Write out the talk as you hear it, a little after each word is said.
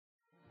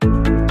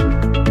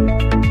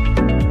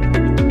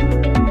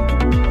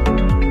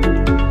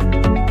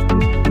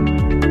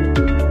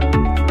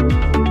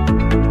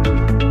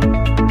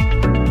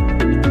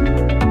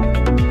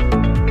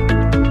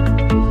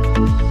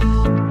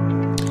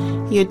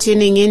You're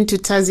tuning in to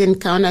Thursday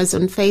Encounters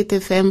on Faith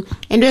FM,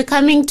 and we're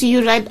coming to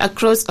you right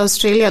across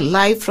Australia,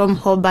 live from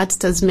Hobart,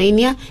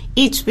 Tasmania,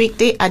 each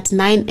weekday at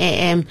 9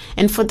 a.m.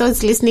 And for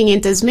those listening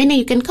in Tasmania,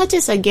 you can catch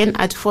us again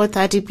at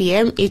 4:30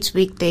 p.m. each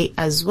weekday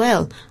as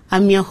well.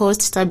 I'm your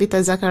host,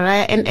 Tabitha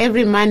Zachariah, and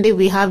every Monday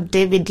we have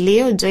David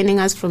Leo joining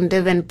us from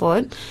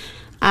Devonport.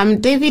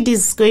 David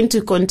is going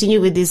to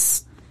continue with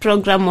this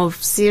program of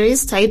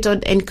series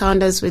titled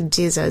Encounters with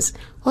Jesus.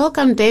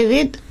 Welcome,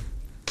 David.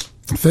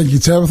 Thank you,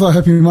 Tabitha.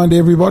 Happy Monday,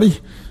 everybody.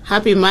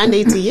 Happy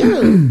Monday to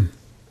you.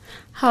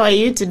 How are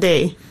you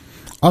today?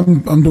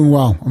 I'm doing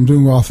well. I'm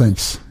doing well,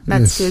 thanks.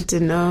 That's good to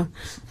know.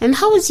 And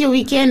how was your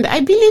weekend? I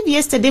believe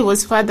yesterday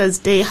was Father's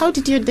Day. How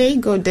did your day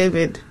go,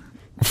 David?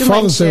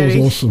 Father's Day was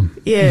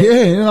awesome.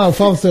 Yeah.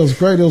 Father's Day was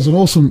great. It was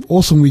an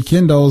awesome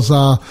weekend. I was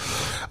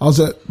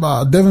at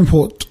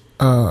Devonport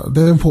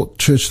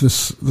Church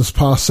this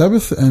past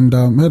Sabbath, and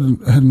had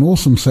an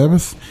awesome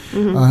Sabbath.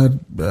 Mm-hmm. I had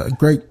a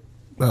great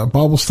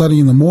Bible study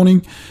in the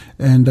morning,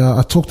 and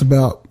I talked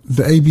about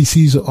the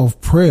ABCs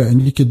of prayer,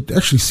 and you could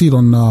actually see it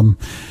on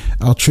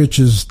our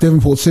church's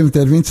Devonport Seventh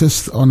Day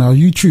Adventist on our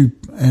YouTube.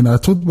 And I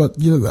talked about,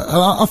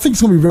 I think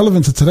it's going to be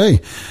relevant to today.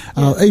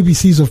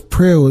 ABCs of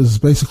prayer was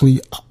basically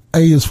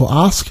A is for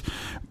ask,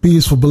 B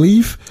is for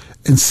believe,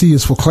 and C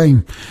is for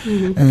claim.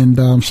 Mm-hmm.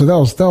 And so that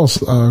was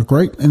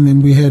great. And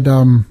then we had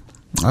we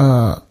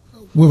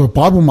have a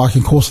Bible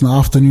marking course in the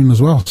afternoon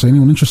as well. So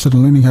anyone interested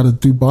in learning how to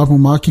do Bible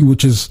marking,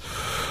 which is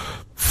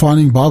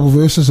finding Bible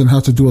verses and how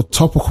to do a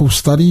topical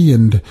study,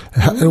 and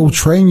it'll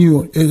train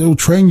you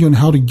on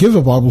how to give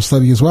a Bible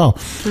study as well.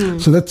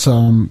 So that's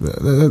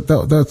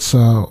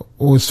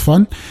always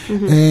fun.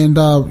 Mm-hmm. And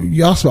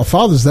you asked about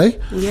Father's Day.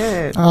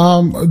 Yeah.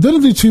 I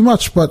didn't do too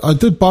much, but I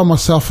did buy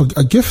myself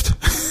a gift.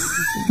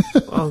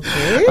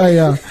 Okay.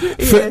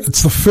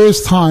 It's the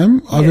first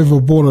time I've ever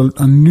bought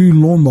a new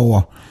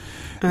lawnmower.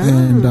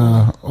 And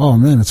oh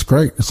man, it's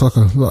great. It's like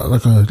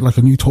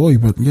a new toy,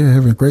 but yeah,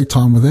 having a great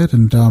time with it.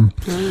 And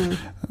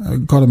I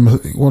got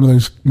one of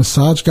those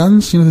massage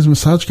guns. You know, those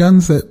massage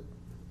guns that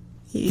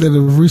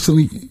have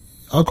recently.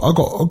 I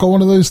got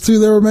one of those too.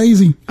 They're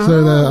amazing.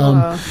 So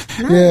nice.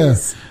 Yeah,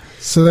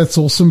 so that's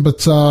awesome.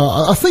 But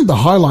I think the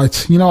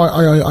highlight,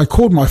 I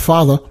called my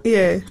father.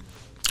 Yeah.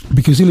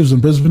 Because he lives in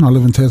Brisbane, I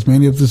live in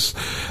Tasmania.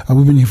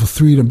 We've been here for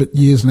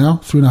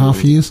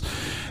 3.5 years.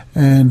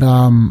 And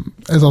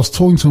as I was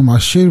talking to him, I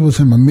shared with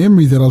him a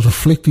memory that I was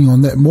reflecting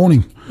on that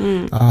morning.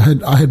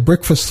 I had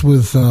breakfast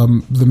with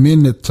the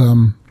men at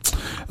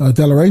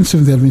Deloraine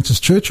Seventh Day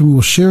Adventist Church, and we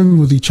were sharing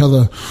with each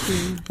other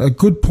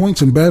good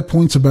points and bad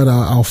points about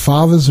our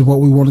fathers and what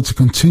we wanted to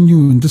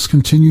continue and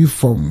discontinue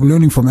from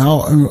learning from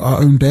our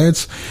own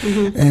dads.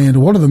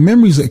 And one of the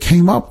memories that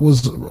came up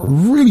was a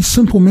really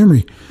simple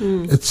memory.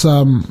 It's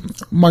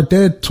my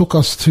dad took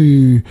us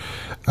to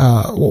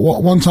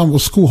one time it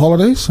was school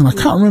holidays, and I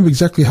can't remember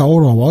exactly how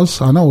old I was.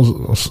 I know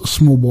I was a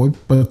small boy,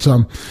 but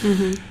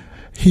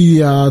he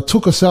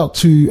took us out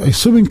to a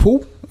swimming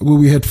pool where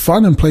we had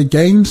fun and played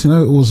games. It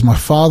was my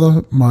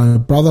father, my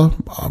brother,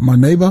 my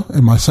neighbor,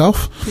 and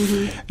myself.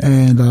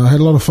 And I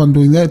had a lot of fun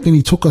doing that. Then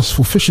he took us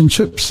for fish and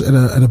chips at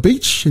a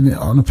beach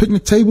on a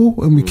picnic table,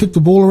 and we kicked the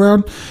ball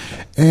around,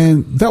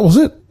 and that was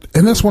it.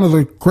 And that's one of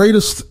the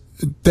greatest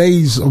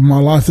days of my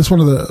life. That's one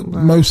of the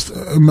most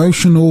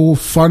emotional,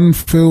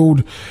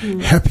 fun-filled,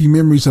 happy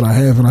memories that I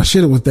have. And I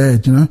shared it with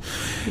Dad, and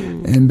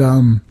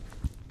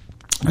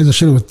as I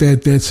shared it with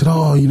Dad said,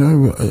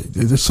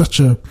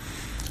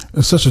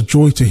 it's such a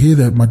joy to hear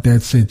that, my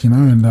dad said,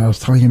 and I was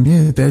telling him,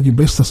 yeah, Dad, you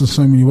blessed us in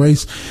so many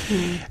ways.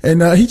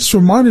 And he just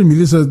reminded me,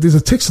 there's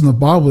a text in the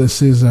Bible that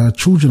says,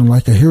 children are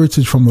like a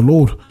heritage from the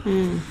Lord.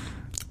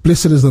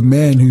 Blessed is the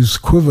man whose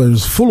quiver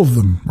is full of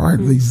them, right?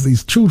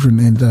 These children.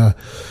 And I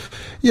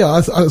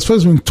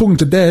suppose when talking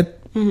to Dad,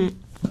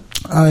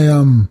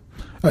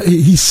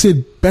 he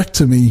said back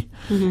to me,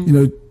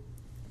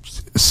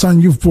 son,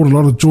 you've brought a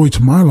lot of joy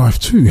to my life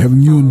too.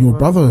 Having you and your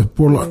brother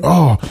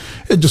brought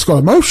it just got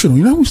emotional,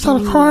 we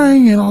started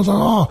crying, and I was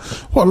like,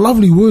 what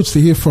lovely words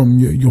to hear from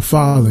your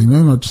father,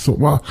 and I just thought,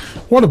 wow,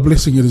 what a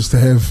blessing it is to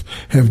have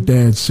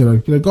dads,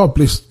 God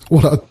bless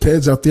all our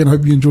dads out there, and I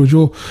hope you enjoyed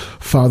your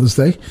Father's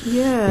Day.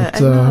 Yeah,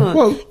 but, I know.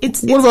 Well,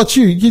 what about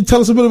you? Can you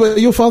tell us a bit about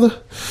your father?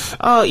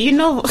 Oh,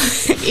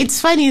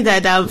 it's funny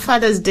that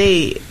Father's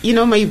Day,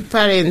 my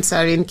parents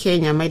are in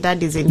Kenya. My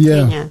dad is in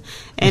Kenya.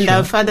 And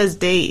our Father's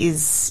Day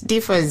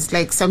differs.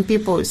 Like some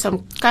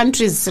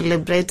countries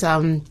celebrate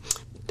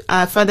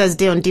Father's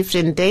Day on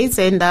different days.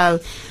 And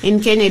in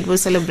Kenya, it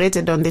was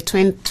celebrated on the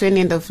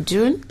 20th of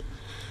June.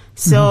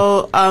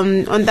 So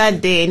on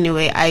that day,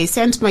 anyway, I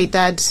sent my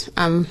dad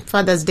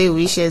Father's Day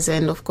wishes,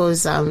 and of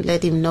course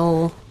let him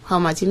know how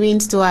much he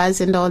means to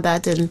us and all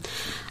that. And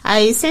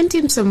I sent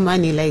him some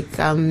money,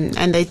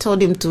 and I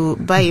told him to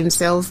buy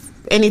himself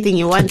anything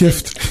he wanted. A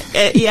gift.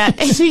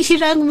 And he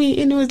rang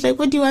me and he was like,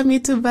 what do you want me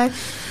to buy?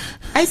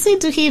 I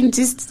said to him,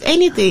 just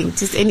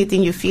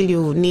anything you feel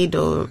you need,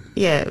 or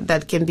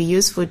that can be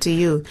useful to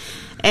you.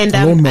 And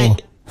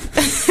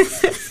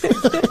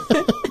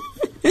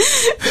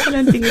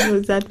don't think it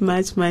was that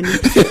much money.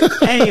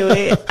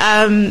 Anyway,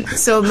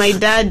 so my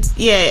dad,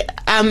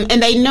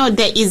 and I know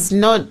there is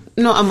no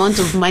amount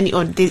of money,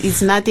 or there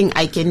is nothing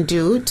I can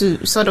do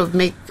to sort of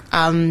make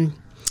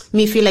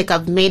me feel like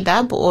I've made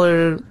up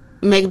or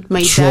make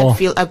my dad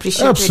feel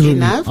appreciated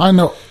enough. I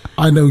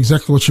know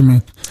exactly what you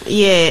mean.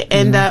 Yeah,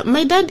 and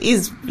my dad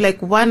is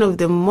like one of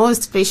the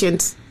most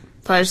patient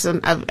person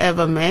I've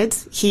ever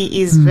met.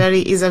 He is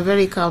is a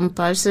very calm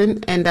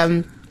person,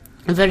 and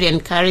very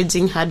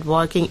encouraging,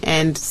 hardworking,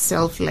 and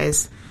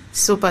selfless.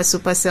 Super,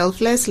 super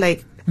selfless.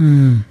 Like,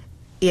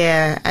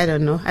 yeah, I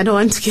don't know. I don't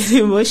want to get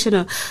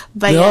emotional,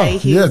 but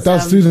it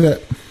does do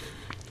that.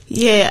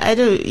 Yeah, I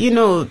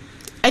don't.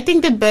 I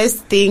think the best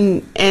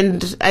thing,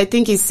 and I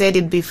think he said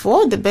it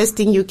before, the best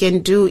thing you can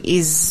do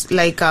is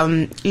like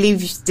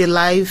live the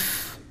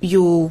life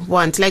you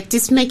want, like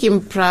just make him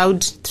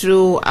proud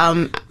through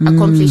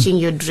accomplishing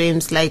your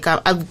dreams. Like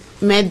I've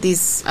laid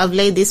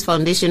this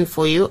foundation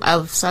for you,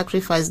 I've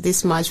sacrificed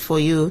this much for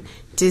you,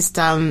 just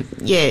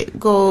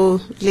go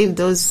live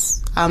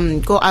those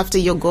go after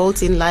your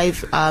goals in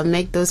life,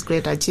 make those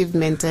great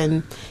achievements,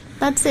 and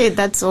that's it.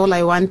 That's all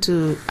I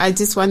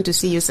just want to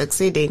see you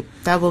succeeding.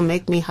 That will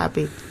make me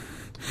happy.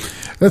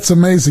 That's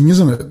amazing,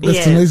 isn't it?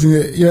 That's amazing.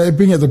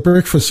 Being at the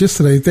breakfast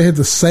yesterday, they had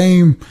the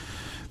same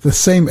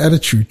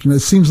attitude. It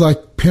seems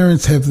like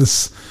parents have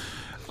this,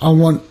 I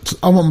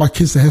want my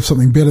kids to have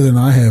something better than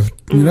I have.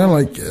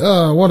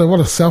 What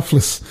a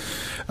selfless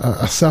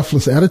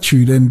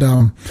attitude.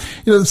 And,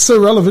 it's so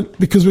relevant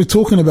because we're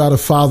talking about a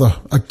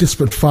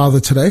desperate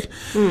father today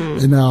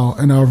in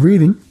our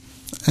reading.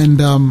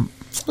 And,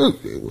 so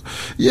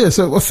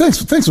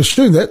thanks for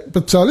sharing that.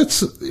 But,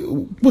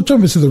 we'll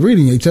jump into the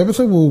reading,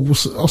 Tabitha.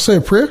 I'll say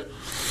a prayer.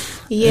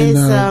 Yes,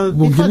 and,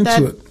 we'll before get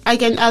into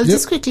that, I'll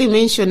just quickly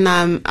mention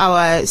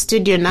our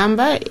studio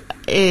number.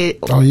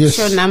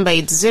 Show number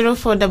is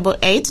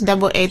 0488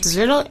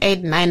 880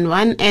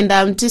 891.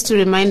 And just to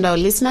remind our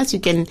listeners, you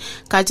can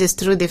catch us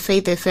through the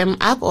Faith FM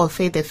app or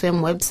Faith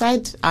FM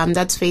website.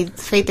 That's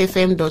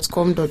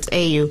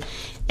faithfm.com.au.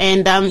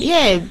 And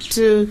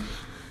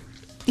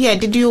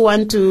did you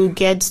want to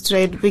get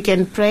straight? We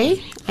can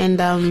pray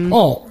and and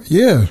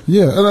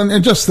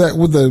just that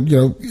with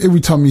the every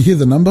time you hear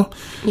the number,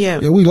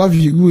 we love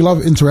you. We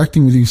love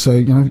interacting with you.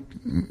 So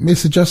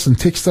message us and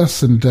text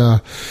us and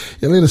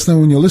let us know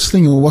when you're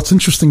listening or what's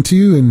interesting to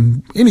you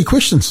and any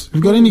questions. If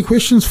you've got any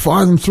questions,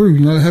 fire them through.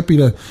 Happy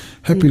to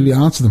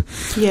answer them.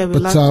 Yeah,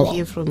 we'd love to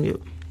hear from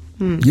you.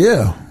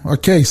 Yeah.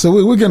 Okay. So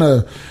we're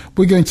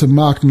going to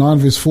Mark 9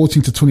 verse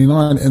 14 to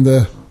 29, and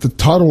the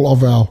title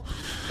of our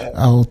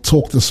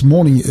talk this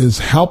morning is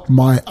Help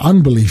My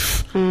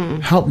Unbelief.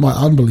 Help my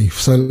unbelief.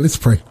 So let's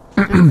pray.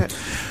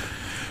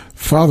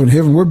 Father in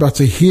heaven, we're about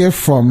to hear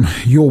from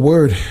your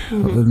word.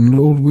 And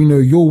Lord, we know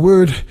your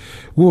word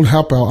will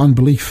help our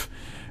unbelief.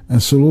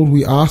 And so, Lord,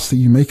 we ask that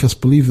you make us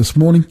believe this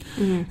morning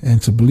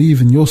and to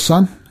believe in your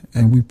Son.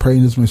 And we pray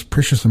in his most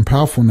precious and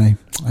powerful name.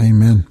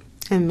 Amen.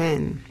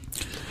 Amen.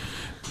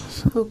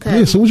 Okay.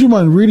 Yeah, so would you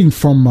mind reading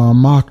from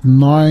Mark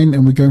 9,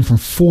 and we're going from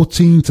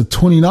 14 to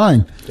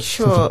 29?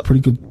 Sure. So it's a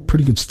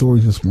pretty good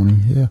story this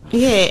morning. Yeah.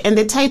 Yeah, and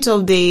the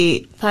title of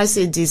the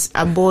passage is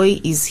A Boy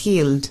is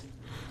Healed.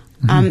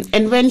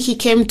 And when he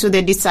came to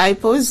the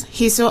disciples,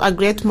 he saw a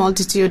great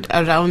multitude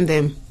around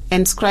them,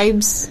 and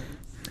scribes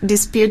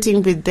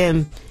disputing with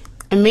them.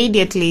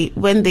 Immediately,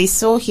 when they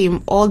saw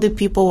him, all the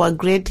people were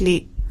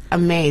greatly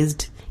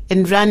amazed,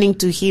 and running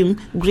to him,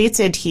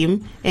 greeted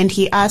him, and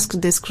he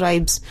asked the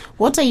scribes,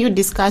 "What are you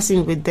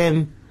discussing with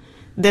them?"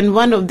 Then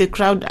one of the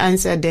crowd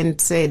answered and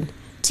said,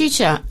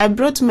 "Teacher, I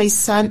brought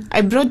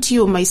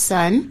you my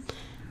son,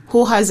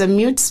 who has a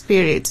mute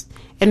spirit,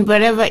 and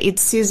wherever it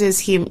seizes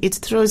him, it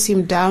throws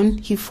him down.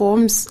 He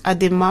foams at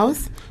the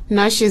mouth,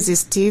 gnashes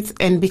his teeth,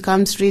 and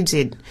becomes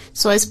rigid.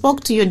 So I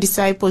spoke to your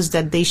disciples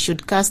that they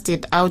should cast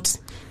it out,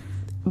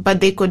 but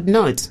they could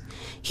not."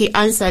 He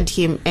answered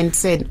him and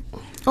said,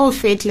 "O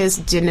faithless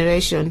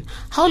generation,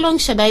 how long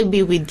shall I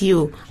be with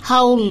you?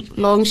 How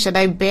long shall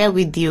I bear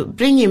with you?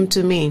 Bring him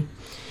to me."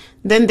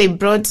 Then they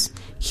brought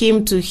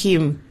him to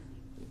him,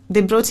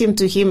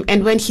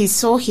 and when he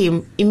saw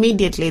him,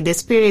 immediately the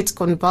spirit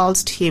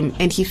convulsed him,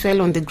 and he fell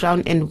on the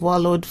ground and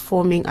wallowed,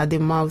 foaming at the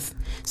mouth.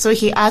 So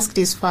he asked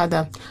his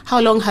father,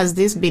 "How long has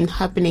this been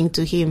happening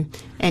to him?"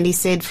 And he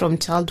said, "From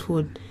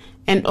childhood.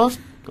 And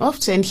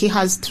often he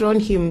has thrown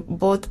him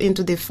both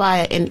into the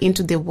fire and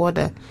into the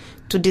water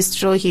to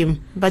destroy him.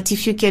 But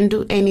if you can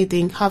do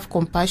anything, have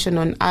compassion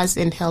on us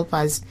and help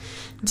us."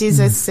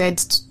 Jesus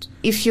said,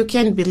 "If you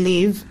can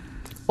believe,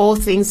 all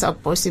things are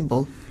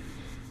possible.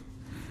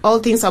 All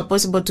things are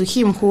possible to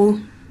him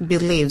who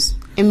believes."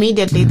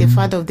 Immediately the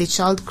father of the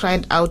child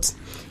cried out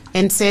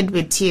and said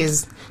with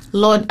tears,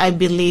 "Lord, I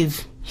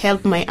believe.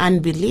 Help my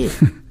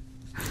unbelief."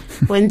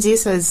 When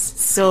Jesus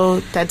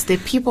saw that the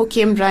people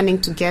came running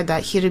together,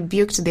 he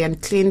rebuked the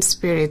unclean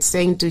spirit,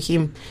 saying to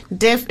him,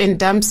 "Deaf and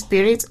dumb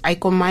spirit, I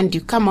command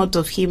you, come out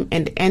of him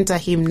and enter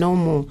him no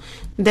more."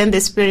 Then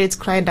the spirit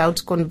cried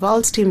out,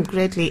 convulsed him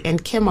greatly,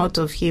 and came out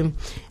of him,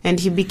 and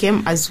he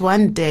became as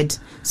one dead,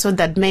 so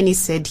that many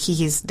said,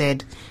 "He is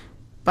dead."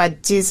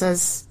 But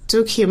Jesus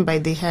took him by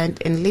the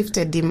hand and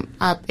lifted him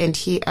up, and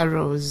he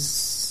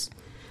arose.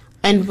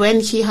 And when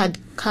he had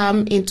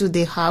come into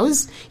the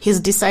house, his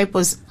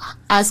disciples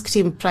asked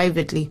him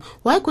privately,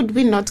 "Why could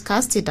we not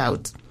cast it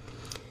out?"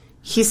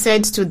 He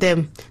said to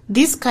them,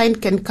 "This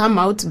kind can come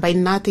out by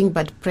nothing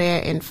but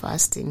prayer and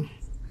fasting."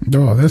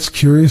 Oh, that's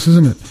curious,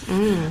 isn't it?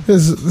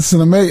 This is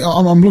an amazing.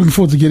 I'm looking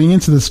forward to getting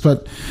into this,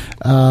 but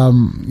after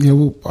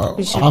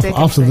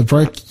the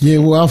break,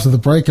 after the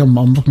break, I'm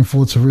looking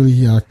forward to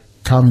really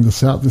carving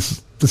this out.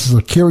 This is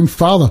a caring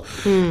father.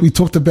 We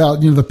talked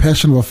about the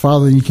passion of a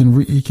father, and you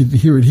can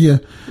hear it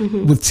here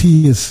with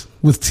tears.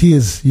 With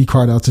tears, he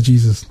cried out to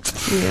Jesus.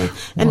 Yeah,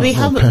 and we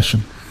have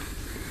passion.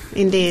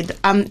 Indeed.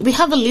 We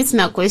have a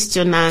listener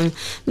question and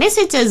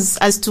messages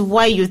as to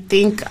why you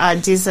think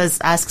Jesus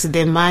asked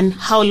the man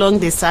how long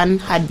the son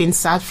had been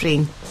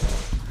suffering.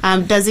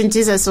 Doesn't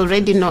Jesus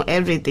already know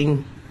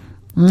everything?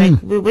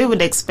 Like we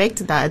would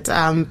expect that,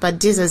 but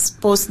Jesus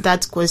posed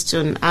that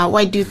question.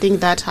 Why do you think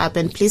that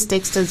happened? Please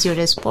text us your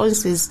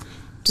responses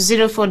to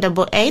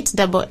 0488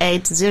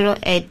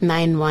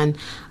 880891.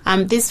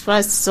 This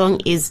first song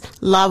is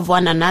 "Love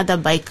One Another"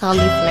 by Carly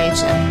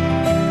Fletcher.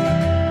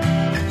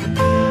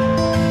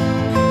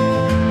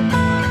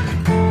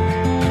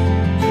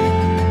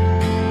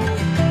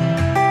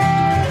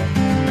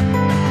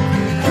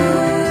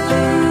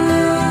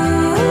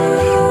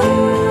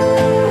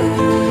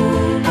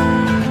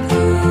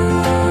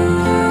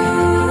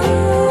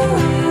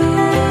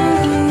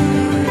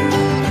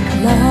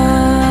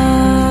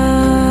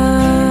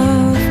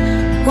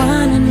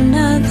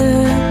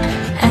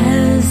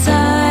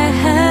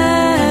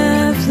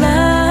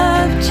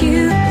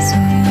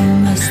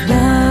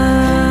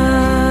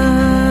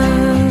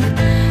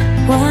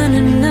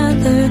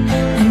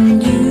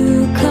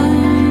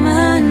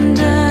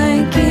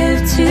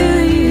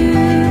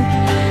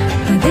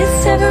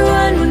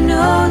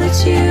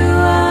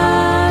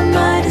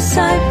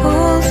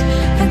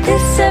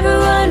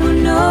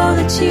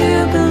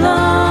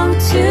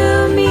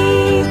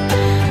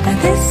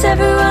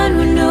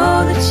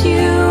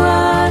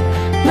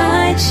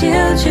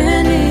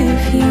 Children,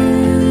 if you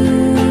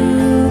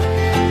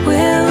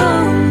will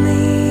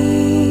only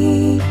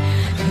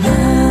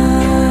love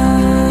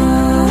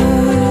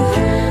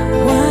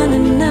one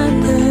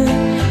another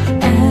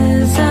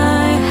as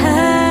I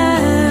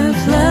have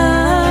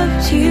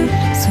loved you,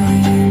 so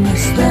you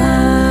must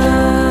love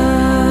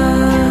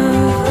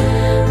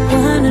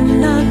one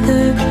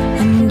another,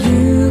 and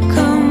you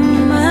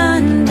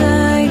command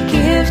I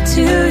give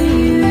to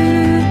you.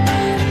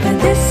 By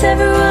this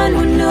everyone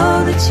will know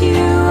that you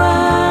are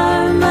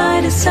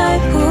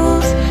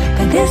disciples.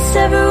 By this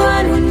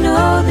everyone will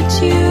know that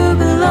you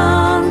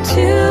belong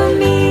to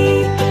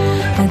me.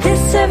 By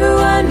this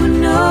everyone will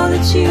know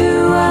that you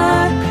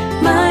are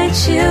my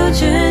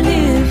children,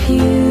 if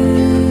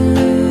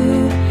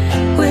you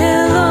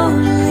will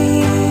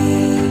only,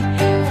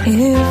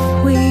 if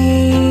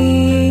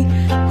we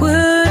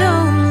would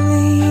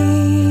only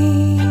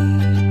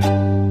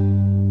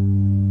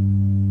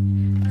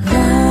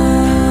love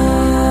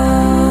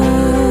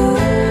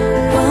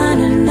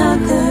one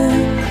another.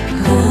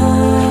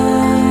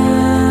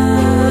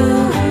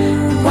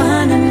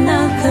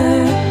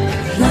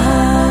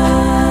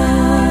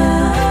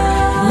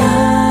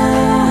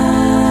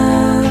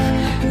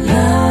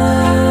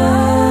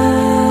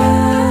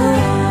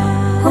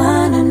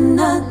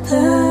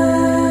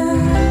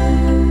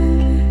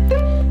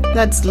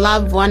 That's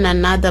 "Love One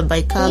Another"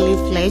 by Carly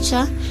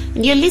Fletcher.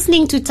 And you're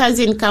listening to Taz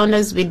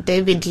Encounters with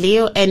David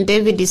Leo, and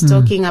David is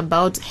talking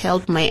about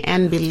help my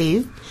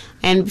unbelief.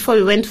 And before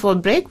we went for a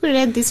break, we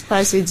read these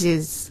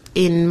passages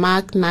in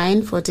Mark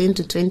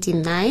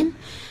 9:14-29.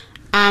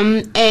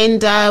 And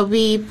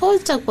we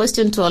posed a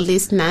question to our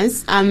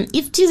listeners.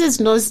 If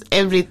Jesus knows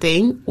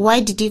everything,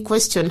 why did he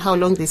question how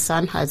long the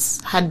son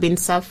had been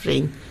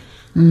suffering?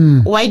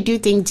 Why do you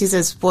think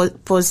Jesus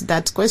posed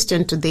that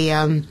question to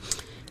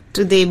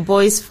the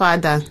boy's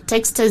father?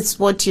 Text us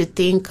what you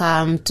think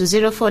to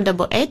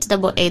 0488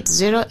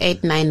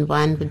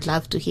 880891. We'd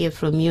love to hear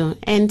from you.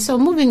 And so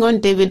moving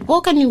on, David,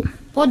 what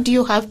do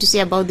you have to say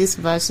about these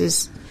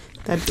verses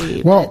that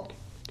we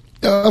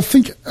I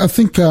think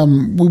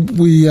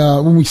we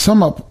when we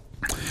sum up,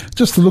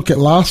 just to look at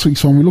last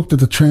week's one, we looked at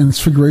the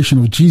transfiguration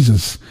of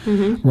Jesus,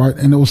 right?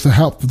 And it was to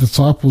help the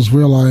disciples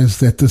realize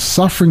that the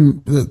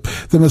suffering,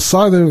 the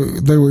Messiah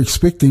they were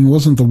expecting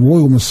wasn't the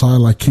royal Messiah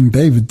like King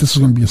David. This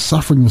was going to be a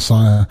suffering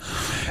Messiah.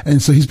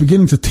 And so he's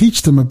beginning to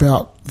teach them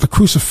about the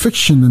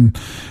crucifixion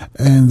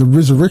and the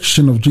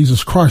resurrection of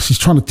Jesus Christ. He's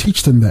trying to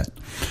teach them that.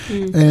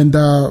 And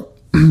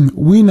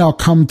we now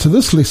come to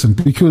this lesson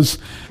because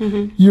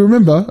you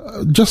remember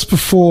just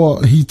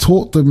before he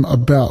taught them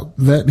about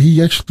that,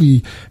 he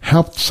actually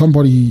helped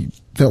somebody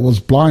that was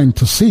blind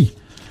to see,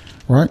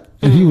 right?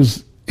 And he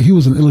was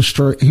an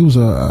illustrator. He was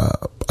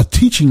a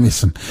teaching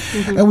lesson,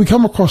 and we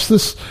come across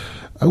this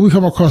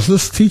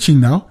teaching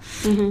now.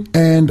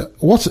 And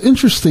what's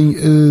interesting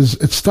is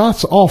it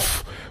starts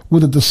off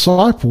with the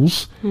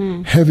disciples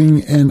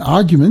having an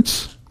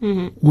argument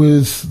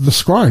with the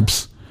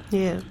scribes.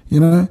 Yeah. You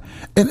know,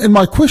 and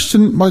the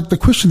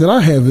question that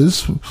I have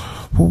is,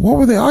 well, what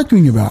were they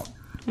arguing about?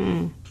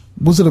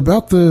 Was it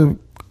about the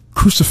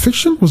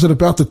crucifixion? Was it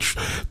about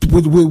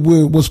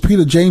was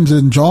Peter, James,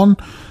 and John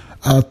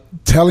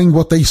telling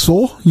what they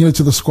saw, you know,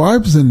 to the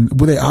scribes, and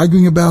were they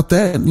arguing about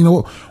that? And, you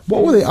know,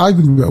 what were they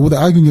arguing about? Were they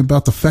arguing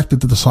about the fact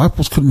that the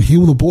disciples couldn't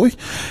heal the boy?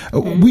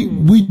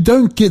 We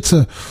don't get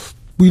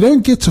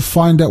to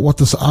find out what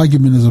this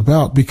argument is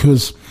about,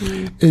 because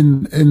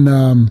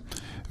in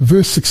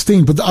verse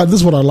 16, but this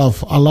is what I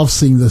love. I love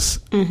seeing this.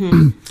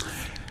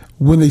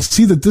 When they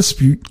see the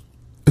dispute,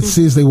 it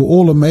says they were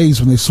all amazed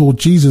when they saw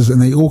Jesus,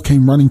 and they all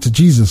came running to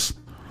Jesus.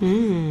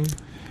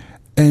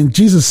 And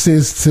Jesus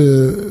says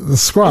to the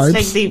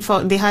scribes, it's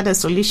like they had a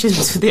solution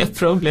to their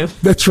problem.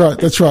 That's right.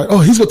 Oh,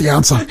 he's got the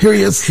answer. Here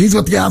he is. He's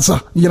got the answer,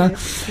 you know.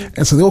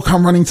 And so they all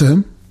come running to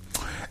him.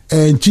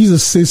 And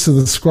Jesus says to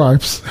the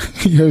scribes,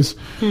 he goes,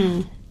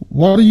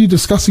 what are you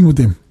discussing with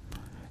them?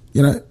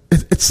 You know,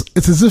 it's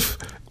as if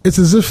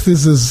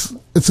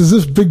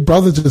Big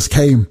Brother just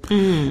came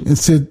and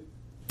said,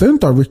 don't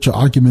direct your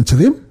argument to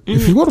them.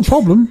 If you've got a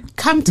problem,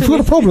 talk to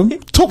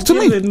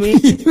me.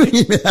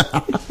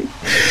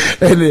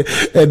 And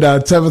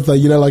Tabitha,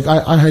 you know, like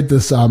I had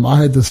this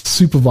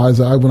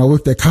supervisor when I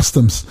worked at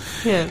customs.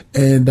 Yeah.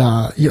 And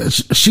you know,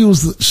 she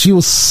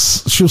was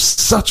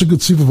such a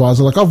good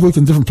supervisor. Like, I've worked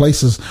in different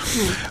places,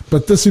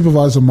 but this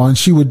supervisor of mine,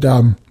 she would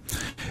you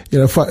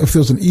know, if there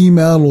was an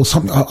email or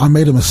something, I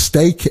made a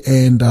mistake,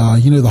 and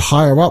you know, the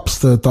higher ups,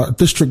 the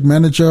district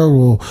manager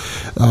or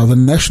the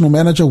national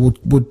manager would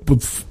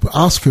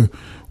ask her,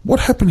 what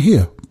happened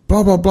here?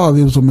 Blah blah blah.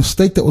 There was a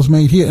mistake that was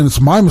made here, and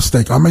it's my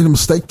mistake. I made a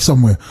mistake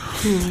somewhere.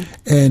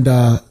 And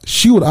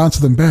she would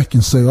answer them back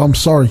and say, I'm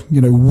sorry,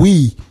 you know,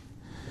 we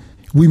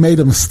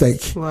made a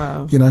mistake.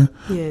 Wow. You know,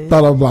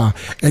 blah blah blah.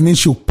 And then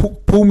she'll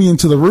pull me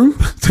into the room,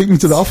 take me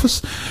to the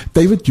office.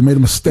 David, you made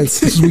a mistake.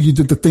 This is where you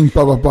did the thing.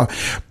 Blah blah blah.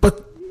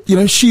 But you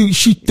know, she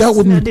dealt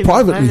with me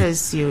privately. Yeah,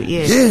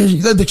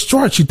 that's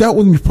right. She dealt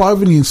with me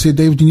privately and said,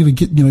 David, you need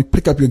to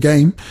pick up your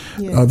game.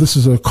 This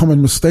is a common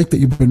mistake that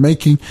you've been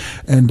making,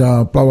 and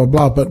blah blah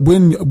blah. But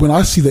when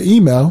I see the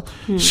email,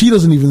 she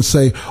doesn't even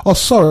say, oh,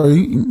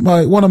 sorry,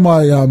 one of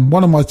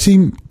my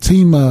team,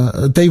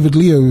 David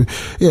Leo,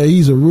 yeah,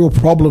 he's a real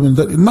problem, and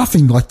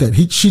nothing like that.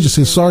 She just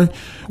says, sorry,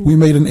 we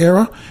made an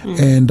error,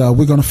 and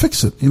we're going to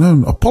fix it. You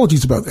know,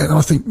 apologies about that. And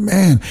I think,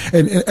 man,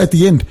 and at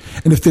the end,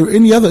 and if there are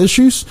any other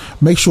issues,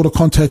 make sure to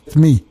contact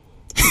me.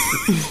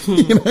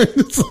 You know,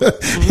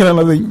 and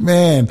I think,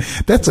 man,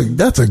 that's a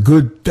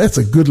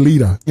good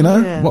leader. You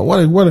know, what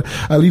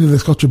a leader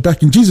that's got your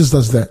back. And Jesus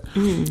does that.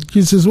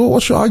 He says, well,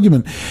 what's your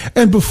argument?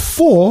 And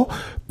before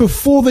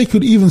they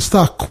could even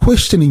start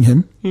questioning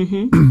him,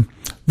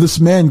 this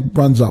man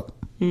runs up.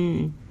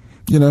 You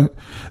know,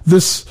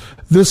 this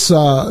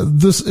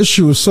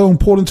issue is so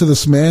important to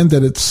this man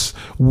that it's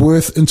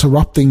worth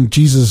interrupting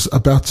Jesus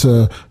about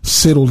to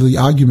settle the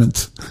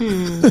argument.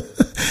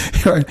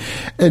 Right?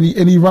 And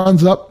he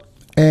runs up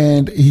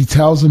and he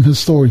tells him his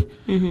story.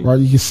 Right?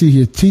 You can see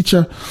here,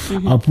 teacher,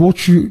 I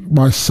brought you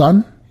my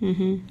son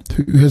who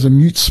has a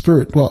mute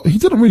spirit. Well, he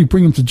didn't really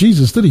bring him to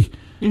Jesus, did he?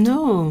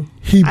 No.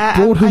 He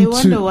brought him I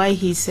wonder why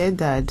he said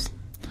that.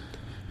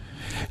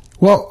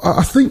 Well,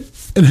 I think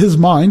in his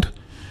mind,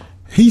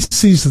 he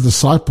sees the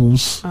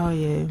disciples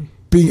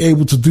being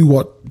able to do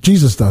what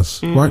Jesus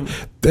does, right?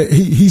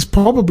 He's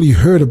probably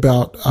heard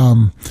about,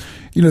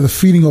 you know, the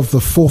feeding of the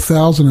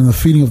 4,000 and the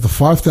feeding of the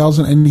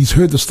 5,000, and he's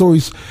heard the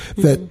stories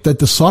that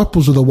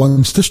disciples are the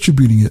ones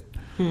distributing it.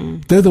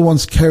 They're the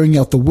ones carrying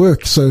out the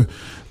work, so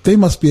they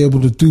must be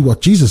able to do what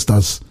Jesus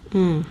does.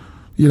 You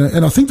know,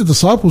 and I think the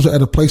disciples are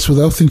at a place where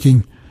they're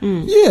thinking,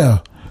 yeah,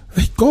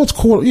 God's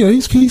called, you know,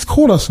 he's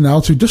called us now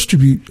to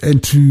distribute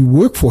and to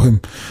work for him.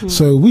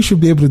 So we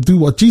should be able to do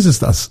what Jesus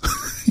does.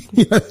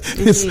 You know,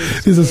 there's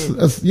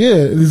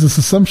this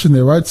assumption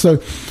there, right? So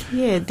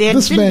yeah, they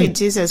had been with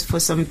Jesus for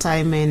some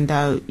time, and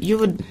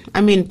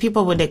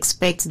people would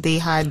expect they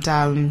had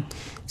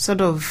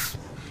sort of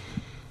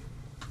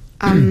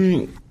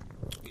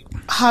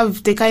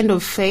have the kind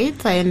of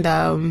faith and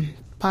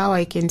power,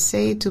 I can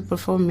say, to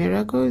perform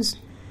miracles.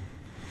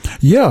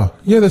 Yeah,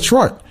 that's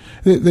right.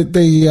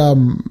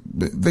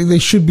 They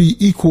should be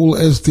equal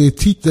as their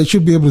they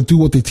should be able to do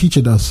what their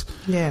teacher does.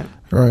 Yeah.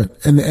 Right.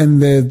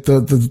 And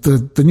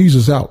the news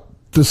is out.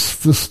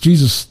 This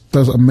Jesus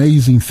does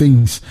amazing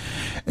things,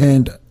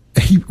 and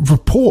he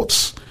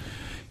brings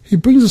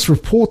this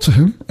report to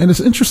him, and it's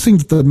interesting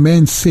that the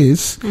man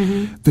says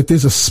that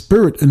there's a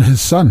spirit in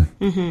his son.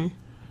 You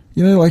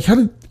know, like how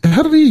did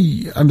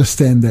he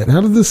understand that?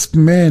 How did this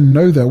man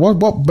know that?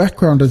 What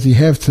background does he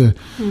have to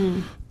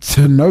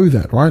know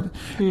that, right?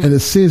 And it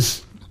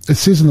says it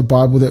says in the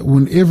Bible that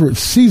whenever it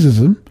seizes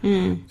him,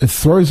 it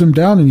throws him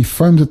down and he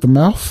foams at the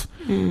mouth.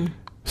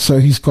 So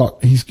he's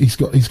got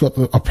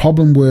a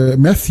problem where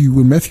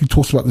when Matthew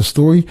talks about the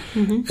story,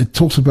 it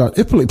talks about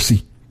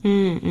epilepsy.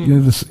 You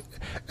know, this,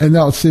 and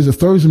now it says it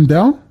throws him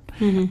down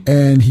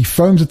and he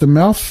foams at the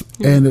mouth,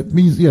 and it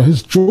means, you know,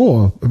 his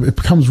jaw, it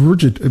becomes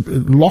rigid, it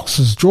locks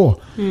his jaw.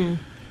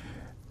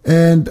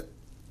 And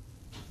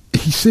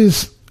he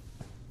says,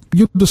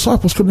 your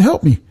disciples couldn't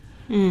help me.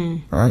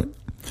 Right?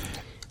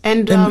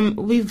 And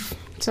we've,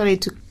 sorry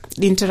to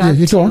interrupt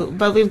you,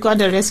 but we've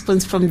got a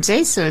response from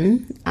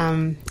Jason,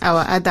 our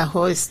other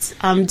host.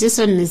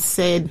 Jason has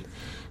said,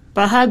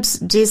 perhaps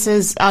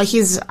Jesus,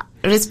 he's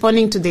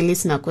responding to the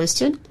listener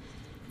question.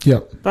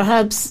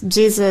 Perhaps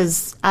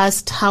Jesus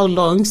asked how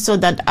long so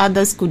that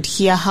others could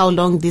hear how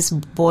long this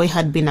boy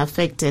had been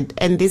affected,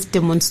 and this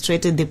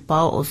demonstrated the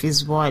power of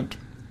his word.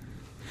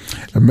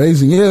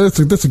 Amazing. Yeah,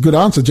 that's a good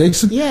answer,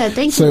 Jason. Yeah,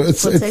 thank you for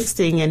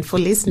texting and for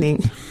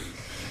listening.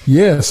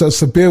 Yeah, so it's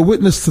to bear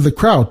witness to the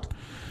crowd.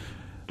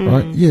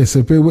 Right? Yeah,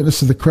 so bear witness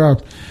to the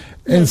crowd.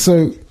 And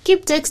so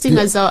keep texting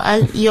us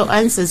your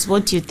answers,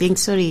 what you think.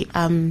 Sorry,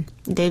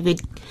 David.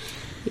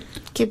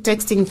 Keep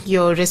texting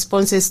your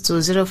responses to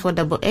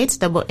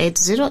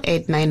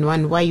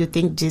 0488880891 why you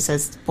think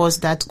Jesus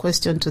posed that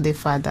question to the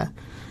Father.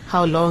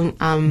 How long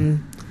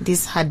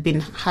this had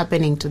been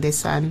happening to the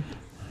Son.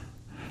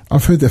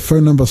 I've heard that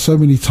phone number so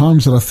many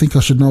times that I think I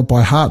should know it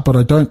by heart, but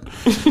I don't.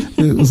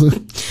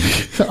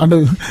 I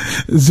know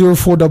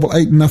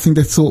 0488, and I think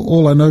that's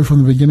all I know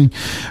from the beginning.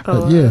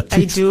 Oh, but yeah,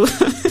 I do.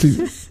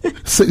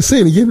 Say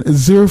it again.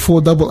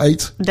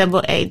 0488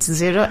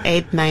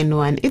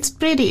 880891. It's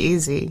pretty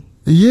easy.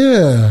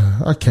 Yeah.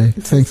 Okay.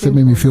 Thanks. That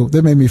made me feel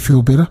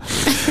better.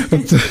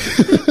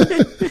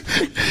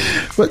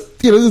 But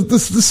you know,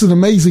 this is an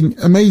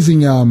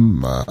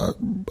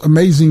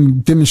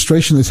amazing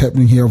demonstration that's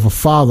happening here of a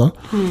father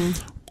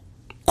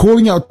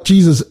calling out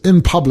Jesus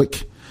in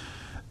public,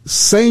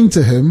 saying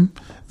to him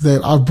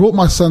that I've brought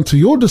my son to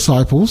your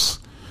disciples,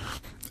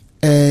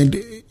 and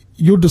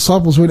your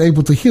disciples weren't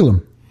able to heal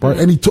him. Right,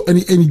 and he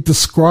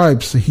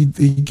describes, he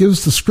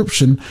gives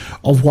description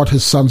of what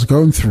his son's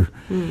going through,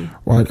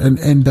 right?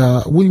 And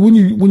when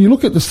you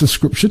look at this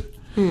description,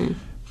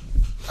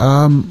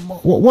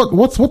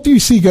 what do you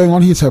see going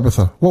on here,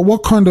 Tabitha?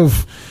 What kind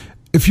of,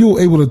 if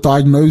you're able to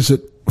diagnose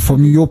it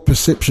from your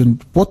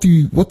perception, what do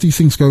you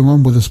think's going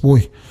on with this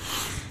boy?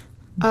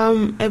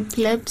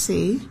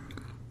 Epilepsy.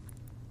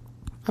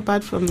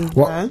 Apart from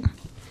that,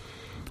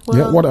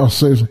 what else?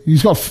 So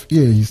he's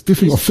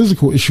definitely got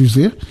physical issues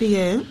there.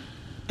 Yeah.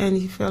 And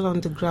he fell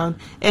on the ground.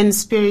 And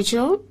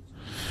spiritual?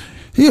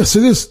 Yeah, so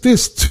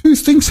there's two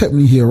things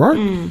happening here, right?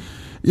 You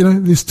know,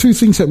 there's two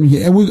things happening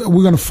here. And we're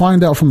going to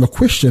find out from the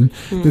question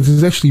that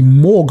there's actually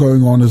more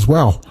going on as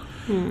well,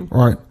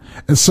 right?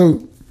 And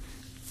so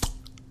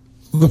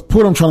the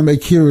point I'm trying to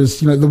make here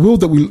is, you know, the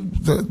world that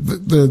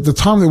the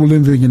time that we're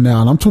living in now,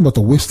 and I'm talking about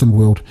the Western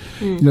world,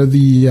 you know,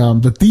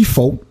 the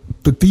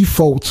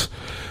default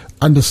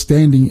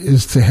understanding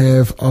is to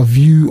have a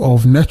view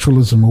of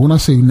naturalism. When I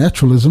say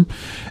naturalism,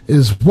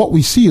 is what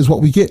we see is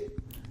what we get.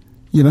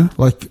 You know,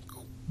 like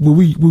when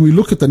we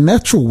look at the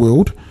natural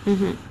world,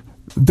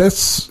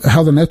 that's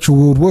how the natural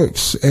world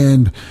works.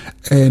 And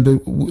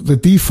the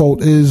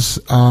default is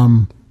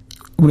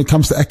when it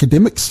comes to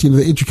academics, you know,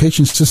 the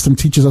education system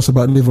teaches us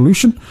about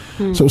evolution.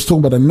 So it's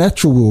talking about a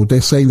natural world. They're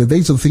saying that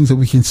these are the things that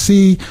we can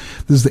see.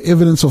 There's the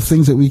evidence of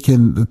things that we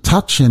can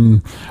touch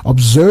and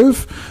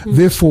observe.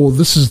 Therefore,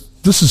 this is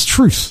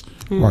truth,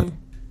 right?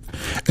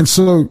 And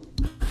so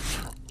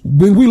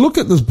when we look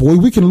at this boy,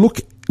 we can look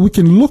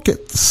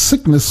at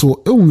sickness or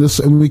illness,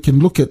 and we can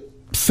look at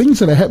things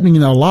that are happening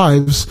in our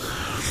lives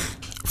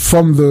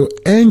from the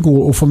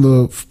angle or from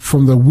the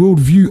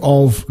worldview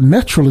of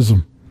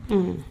naturalism.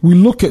 We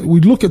look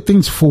at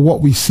things for what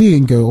we see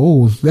and go,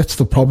 oh, that's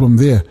the problem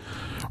there,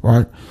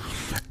 right?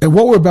 And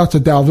what we're about to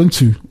delve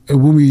into,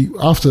 and when we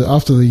after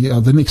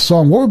the next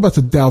song, what we're about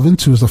to delve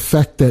into is the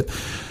fact that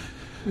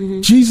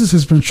Jesus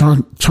has been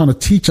trying to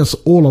teach us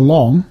all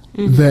along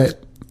that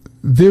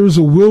there is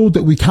a world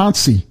that we can't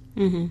see,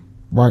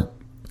 right?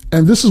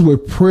 And this is where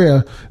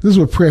prayer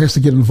has to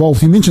get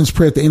involved. He mentions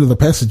prayer at the end of the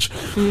passage,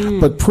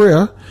 but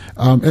prayer,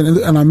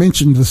 and I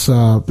mentioned this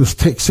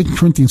text, 2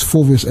 Corinthians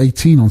 4 verse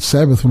 18 on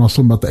Sabbath when I was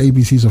talking about the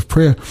ABCs of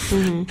prayer.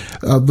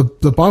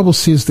 The Bible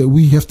says that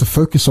we have to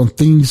focus on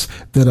things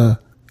that are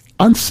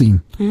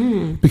unseen,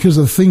 because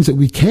the things that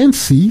we can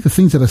see, the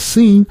things that are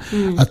seen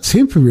are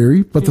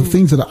temporary, but the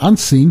things that are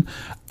unseen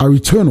are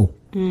eternal.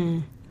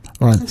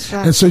 Right. That's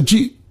right. And so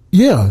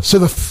so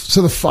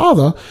the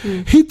father,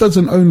 he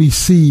doesn't only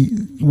see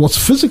what's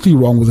physically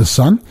wrong with his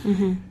son,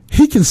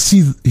 he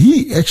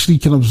actually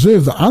can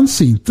observe the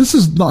unseen. This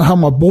is not how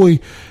my boy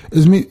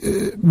is meant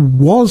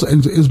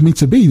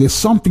to be. There's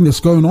something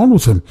that's going on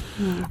with him.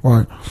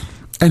 Right.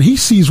 And he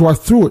sees right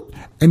through it,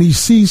 and he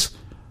sees,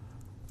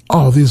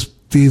 oh, there's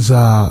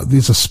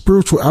a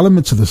spiritual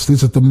element to this.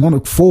 There's a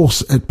demonic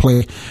force at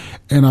play,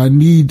 and I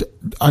need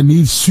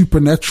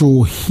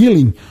supernatural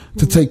healing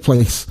to take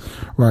place,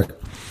 right?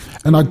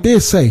 And I dare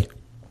say,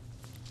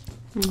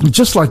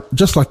 just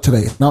like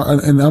today, now,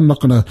 and I'm not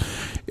going to,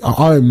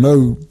 I am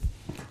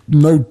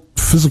no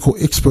physical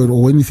expert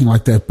or anything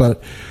like that,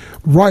 but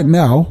right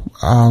now,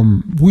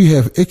 we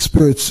have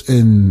experts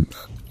in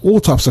all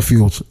types of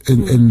fields,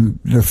 in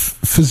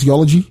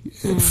physiology,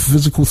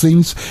 physical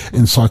things,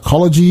 in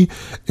psychology,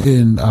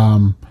 in,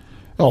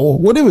 or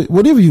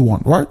whatever you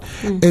want, right?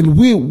 And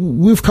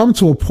we've come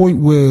to a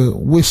point where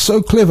we're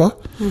so clever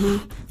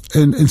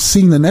in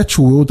seeing the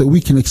natural world that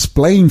we can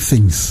explain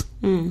things,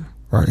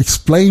 right?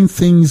 Explain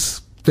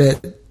things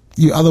that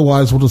you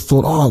otherwise would have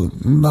thought, oh,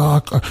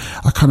 no,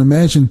 I can't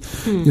imagine,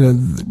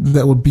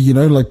 that would be,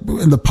 like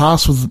in the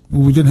past when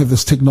we didn't have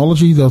this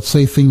technology, they'll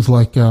say things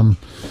like, I'm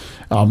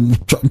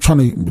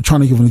trying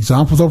to give an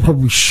example. They're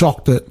probably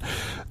shocked at,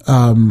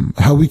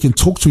 how we can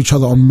talk to each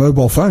other on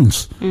mobile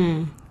phones.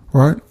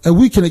 Right? And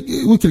we can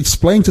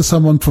explain to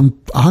someone from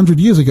 100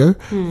 years ago,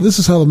 this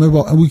is how the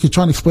mobile, and we could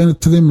try and explain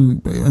it to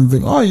them and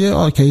think, oh yeah,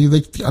 okay,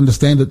 they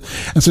understand it.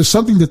 And so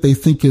something that they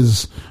think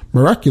is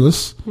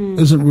miraculous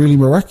isn't really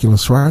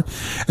miraculous, right?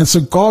 And so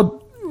God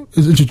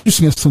is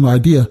introducing us to an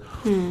idea.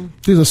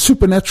 There's a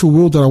supernatural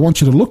world that I want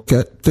you to look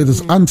at that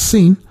is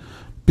unseen,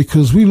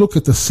 because we look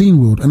at the seen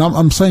world. And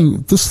I'm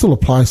saying this still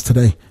applies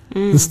today.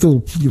 This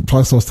still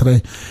applies to us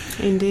today.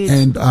 Indeed.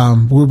 And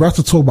we're about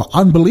to talk about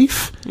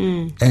unbelief.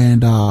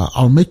 And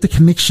I'll make the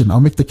connection.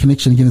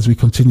 Again as we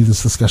continue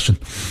this discussion.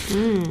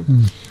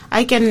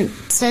 I can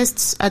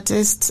attest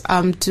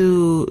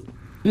to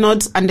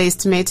not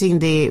underestimating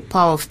the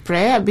power of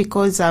prayer,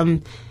 because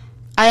I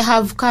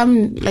have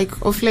come, like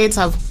of late,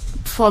 I've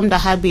formed a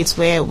habit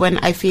where when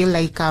I feel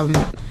like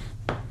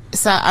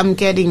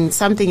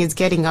something is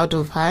getting out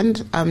of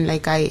hand,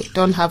 like I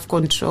don't have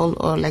control,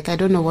 or like I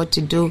don't know what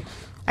to do,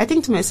 I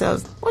think to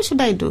myself, what should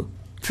I do?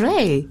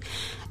 Pray.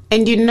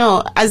 And even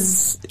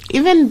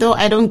though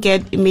I don't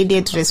get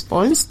immediate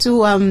response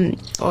to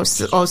or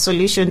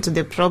solution to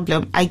the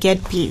problem, I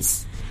get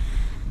peace,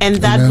 and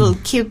that will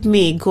keep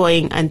me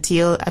going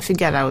until I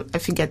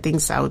figure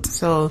things out.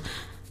 So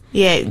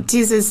yeah,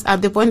 Jesus,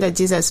 at the point that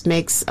Jesus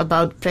makes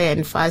about prayer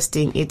and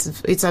fasting,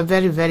 it's a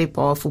very, very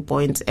powerful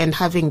point. And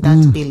having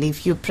that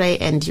belief, you pray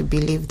and you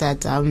believe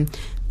that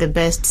the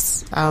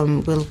best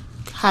will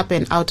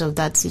happen out of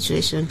that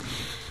situation.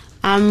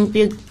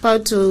 We're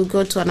about to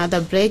go to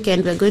another break,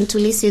 and we're going to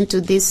listen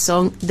to this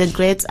song, The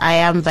Great I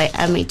Am by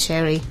Amy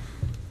Cherry.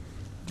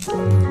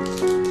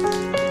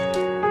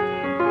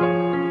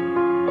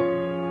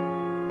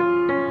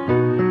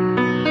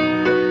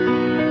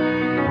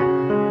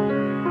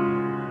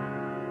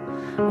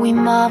 We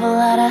marvel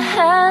at a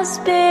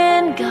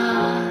has-been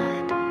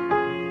God,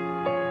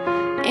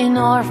 in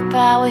awe of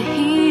power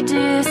he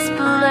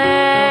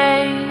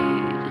displayed.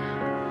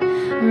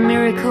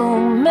 Miracle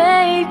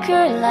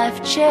maker,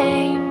 life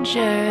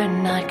changer,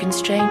 not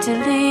constrained to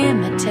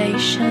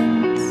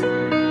limitations.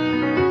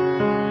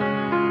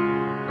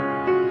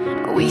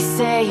 We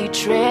say he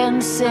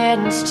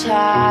transcends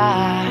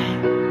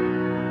time,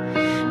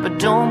 but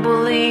don't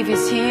believe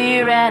he's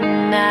here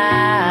and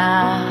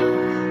now,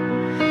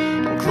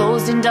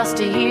 enclosed in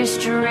dusty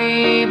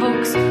history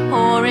books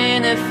or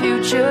in the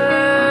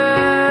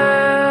future.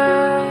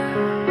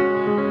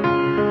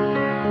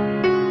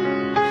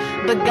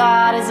 But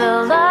God is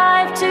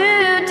alive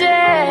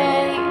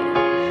today,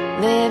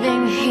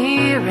 living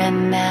here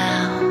and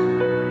now,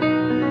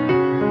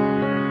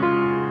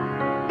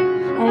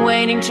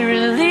 waiting to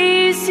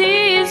release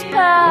his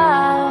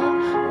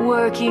power,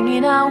 working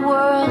in our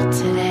world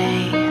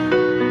today.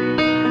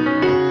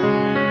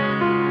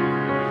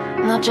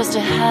 Not just a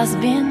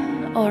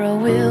has-been or a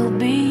will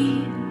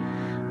be,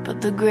 but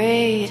the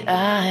great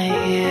I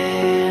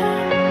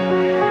am.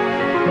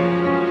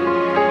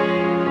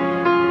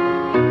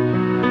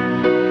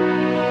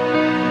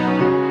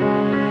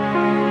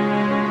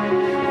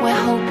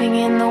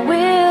 In the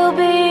will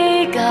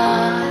be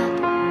God,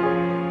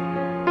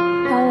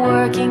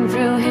 working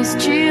through his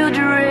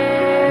children.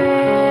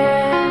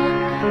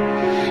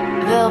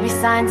 There'll be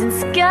signs in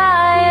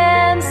sky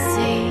and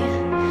sea,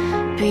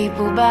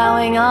 people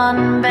bowing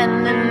on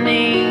bended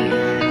knee.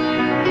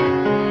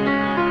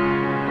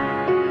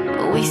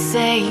 We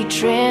say he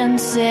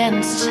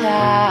transcends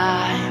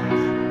time,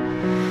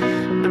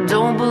 but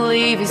don't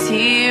believe he's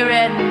here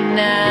and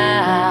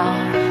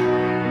now,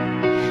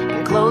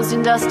 closed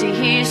in dusty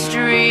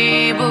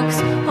history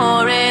books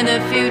or in the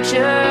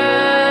future.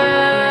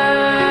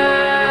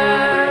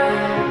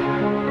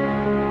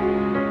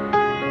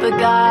 But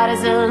God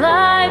is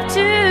alive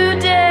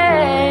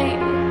today,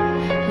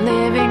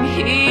 living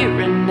here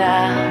and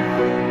now,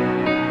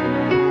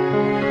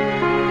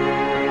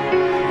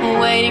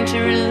 waiting to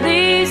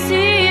release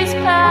his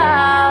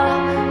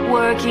power,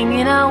 working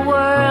in our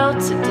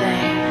world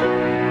today.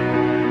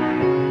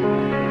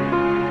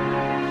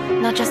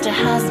 Not just a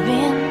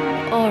has-been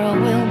or a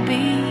will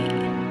be,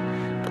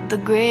 but the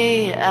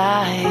great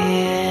I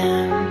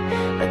am.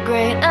 The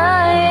great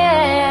I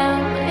am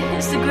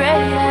is the great I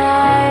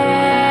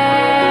am.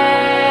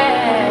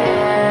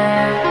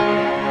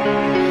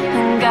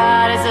 And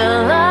God is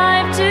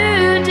alive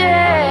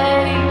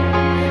today,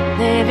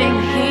 living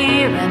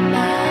here and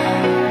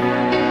now,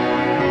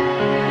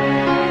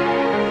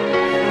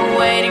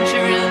 waiting to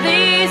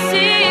release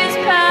His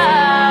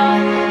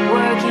power,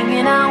 working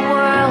in our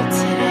world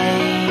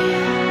today.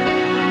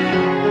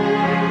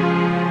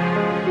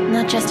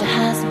 Not just a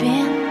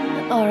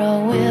has-been or a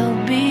will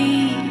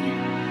be,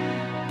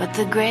 but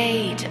the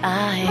great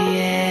I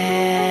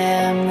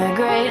am, the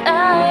great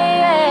I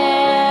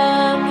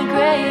am, the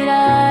great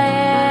I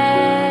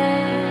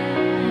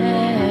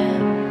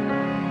am,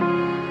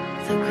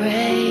 the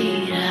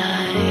great I am.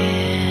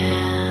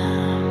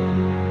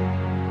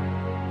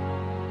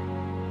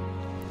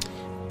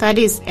 That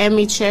is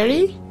Amy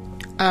Cherry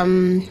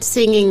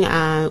singing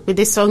with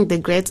the song The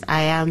Great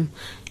I Am.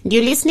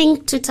 You're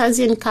listening to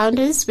Thursday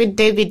Encounters with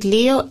David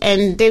Leo,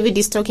 and David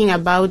is talking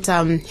about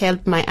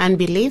Help My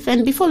Unbelief.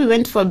 And before we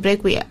went for a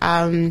break, we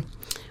some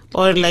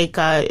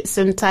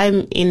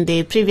time in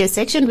the previous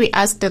section, we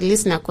asked a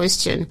listener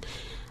question.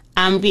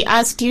 We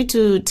asked you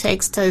to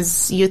text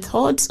us your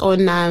thoughts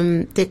on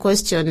the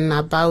question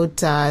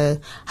about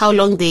how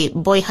long the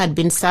boy had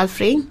been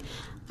suffering.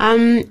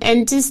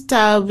 And just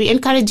we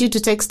encourage you to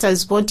text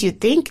us what you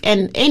think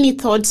and any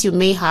thoughts you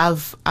may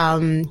have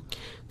from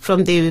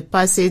the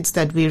passage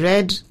that we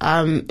read,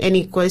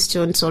 any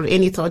questions or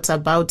any thoughts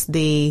about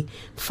the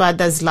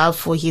father's love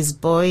for his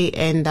boy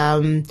and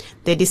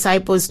the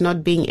disciples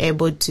not being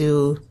able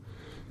to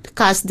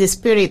cast the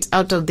spirit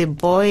out of the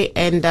boy,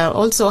 and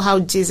also how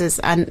Jesus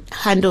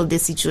handled the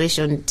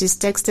situation.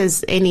 Just text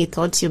us any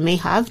thoughts you may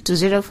have to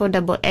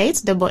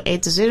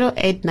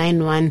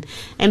 0488880891.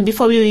 And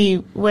before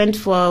we went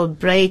for a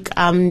break,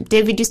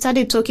 David, you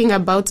started talking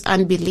about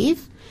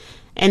unbelief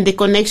and the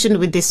connection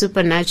with the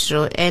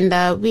supernatural, and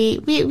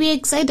we're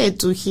excited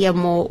to hear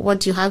more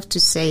what you have to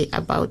say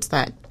about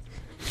that.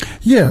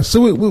 Yeah,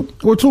 so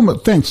we're talking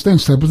about thanks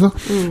Tabitha.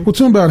 We're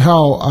talking about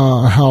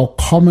how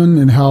common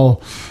and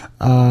how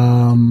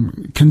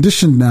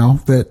conditioned now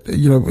that,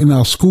 you know, in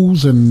our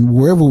schools and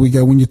wherever we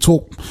go, when you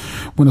talk,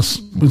 when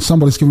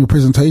somebody's giving a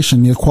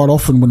presentation, you know, quite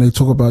often when they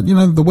talk about, you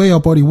know, the way our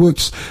body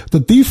works, the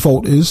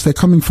default is they're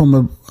coming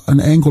from an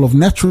angle of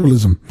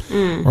naturalism,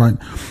 right?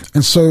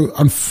 And so,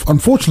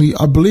 unfortunately,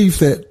 I believe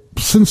that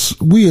since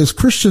we as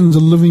Christians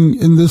are living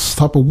in this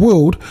type of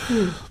world,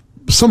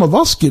 some of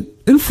us get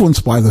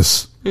influenced by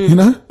this, you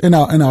know, in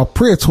our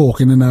prayer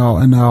talk and in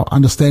our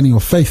understanding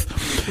of faith.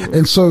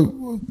 And so,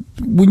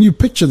 when you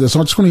picture this,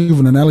 I just want to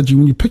give an analogy.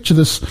 When you picture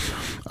this,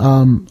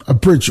 a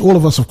bridge, all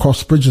of us have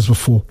crossed bridges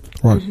before,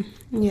 right?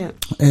 Yeah.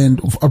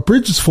 And a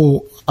bridge is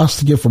for us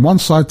to get from one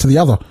side to the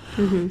other,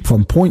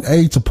 from point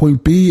A to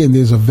point B, and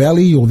there's a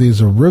valley or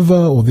there's a river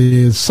or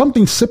there's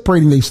something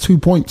separating these 2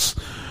 points,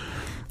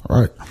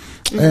 right?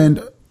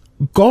 And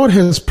God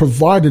has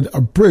provided a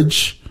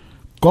bridge.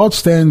 God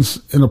stands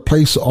in a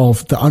place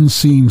of the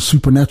unseen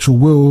supernatural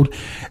world,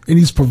 and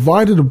He's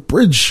provided a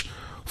bridge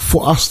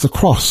for us to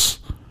cross,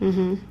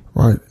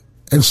 right?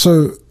 And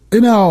so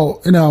in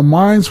our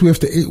minds, we have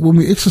to, when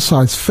we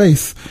exercise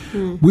faith,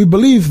 we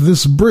believe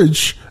this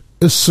bridge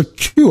is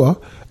secure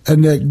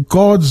and that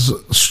God's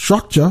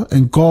structure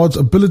and God's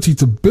ability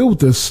to build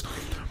this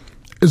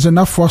is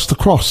enough for us to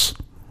cross,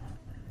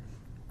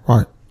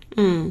 right?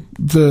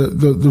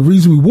 The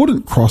reason we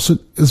wouldn't cross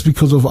it is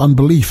because of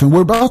unbelief, and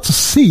we're about to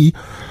see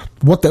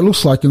what that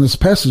looks like in this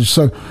passage.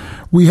 So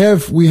we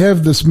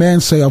have this man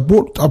say, I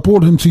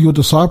brought him to your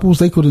disciples.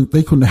 They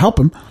couldn't help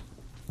him.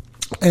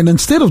 And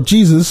instead of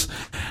Jesus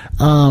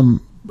saying,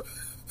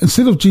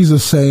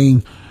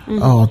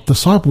 "Oh,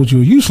 disciples,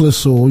 you're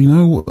useless," or, you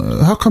know,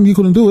 how come you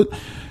couldn't do it?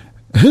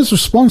 His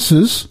response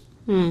is,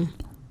 "O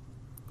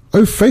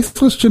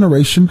faithless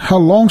generation, how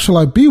long shall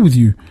I be with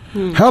you?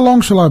 How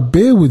long shall I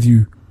bear with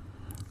you?"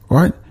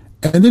 Right?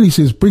 And then he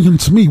says, "Bring him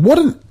to me." What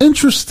an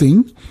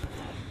interesting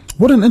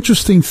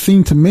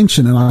thing to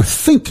mention. And I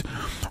think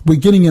we're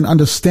getting an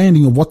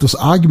understanding of what this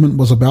argument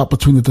was about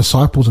between the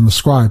disciples and the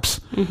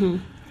scribes.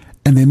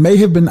 And they may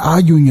have been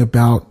arguing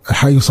about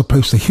how you're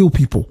supposed to heal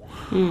people.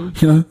 You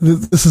know,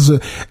 this is you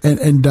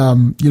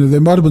know, they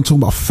might have been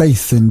talking about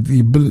faith and the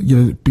ability, you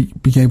know,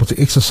 being able to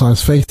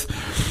exercise faith.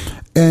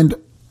 And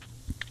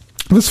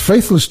this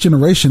faithless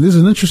generation, there's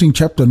an interesting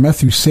chapter in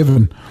Matthew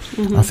 7.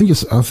 I think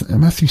it's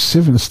Matthew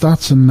 7. It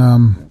starts in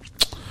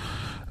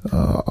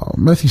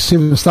Matthew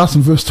 7. It starts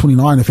in verse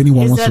 29. If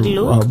anyone wants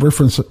to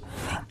reference it.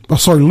 Oh,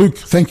 sorry, Luke.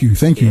 Thank you.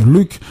 Yeah.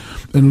 Luke,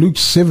 in Luke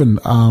 7,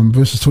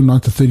 verses 29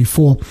 to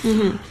 34.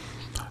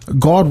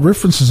 God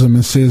references him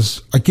and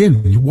says, again,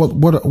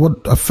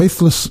 what a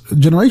faithless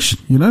generation,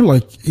 you know,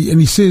 like, and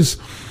he says,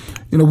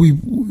 you know,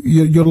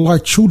 you're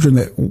like children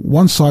that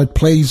one side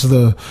plays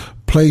a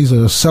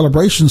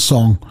celebration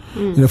song,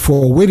 you know,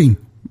 for a wedding,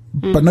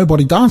 but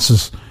nobody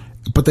dances,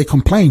 but they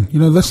complain, you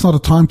know, that's not a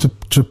time to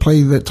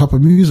play that type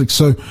of music.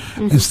 So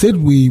instead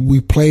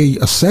we play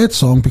a sad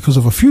song because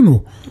of a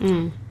funeral.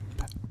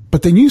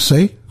 But then you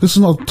say, this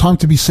is not time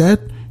to be sad.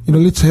 You know,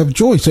 let's have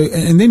joy. So,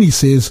 and then he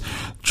says,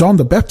 John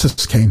the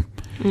Baptist came,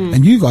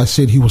 and you guys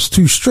said he was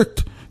too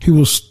strict. He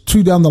was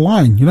too down the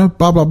line, you know,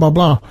 blah, blah, blah,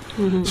 blah.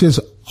 He says,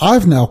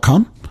 I've now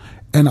come,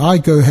 and I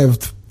go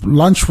have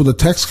lunch with the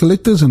tax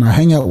collectors and I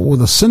hang out with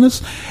the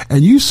sinners,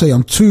 and you say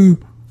I'm too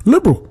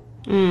liberal.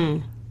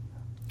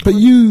 But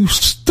you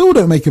still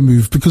don't make a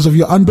move because of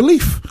your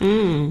unbelief.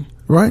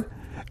 Right?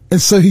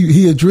 And so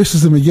he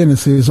addresses them again and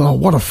says, oh,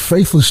 what a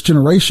faithless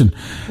generation.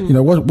 You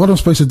know, what I'm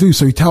supposed to do?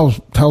 So he tells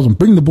them,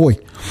 bring the boy.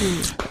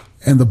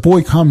 And the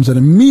boy comes, and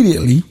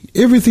immediately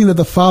everything that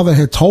the father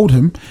had told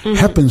him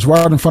happens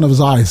right in front of his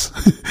eyes.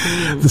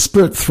 The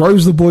spirit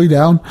throws the boy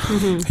down.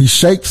 He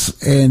shakes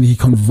and he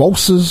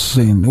convulses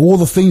and all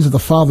the things that the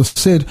father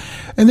said.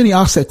 And then he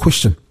asks that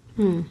question.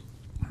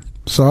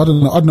 So I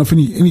don't know if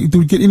any did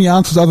we get any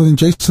answers other than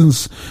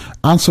Jason's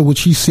answer,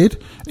 which he said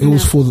it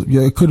was for,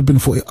 it could have been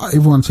for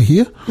everyone to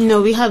hear.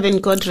 No, we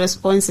haven't got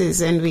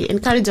responses, and we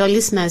encourage our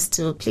listeners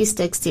to please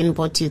text in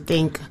what you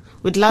think.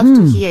 We'd love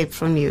to hear it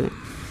from you.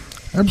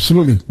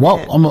 Absolutely.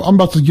 Well, I'm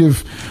about to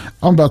give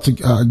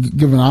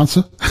an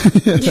answer.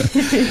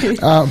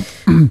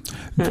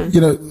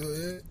 You know,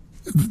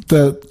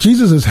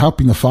 Jesus is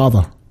helping the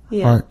Father,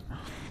 right?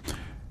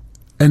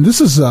 And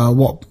this is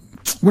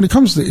when it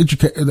comes to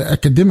the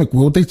academic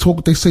world, they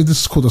say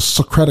this is called the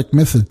Socratic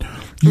method.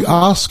 You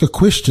ask a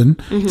question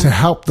to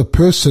help the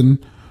person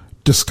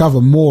discover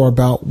more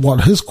about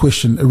what his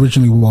question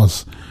originally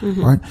was,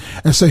 right?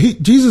 And so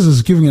Jesus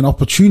is giving an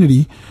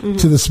opportunity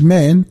to this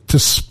man to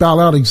spell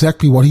out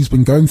exactly what he's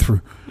been going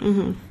through,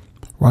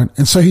 right?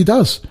 And so he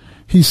does.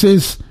 He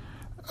says,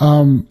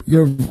 you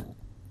know,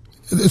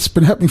 it's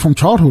been happening from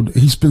childhood.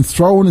 He's been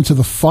thrown into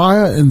the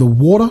fire and the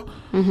water.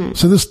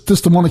 So this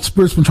demonic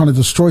spirit's been trying to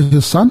destroy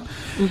his son.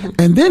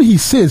 And then he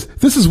says,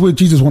 this is where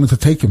Jesus wanted to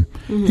take him.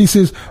 He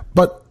says,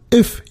 but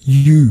if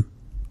you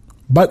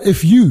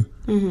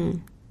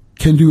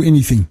can do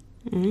anything.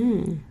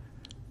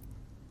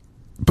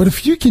 But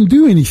if you can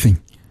do anything.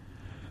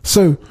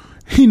 So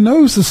he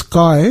knows this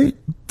guy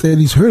that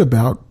he's heard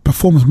about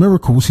performs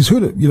miracles. He's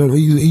heard it, you know,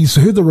 he's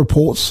heard the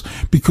reports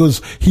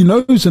because he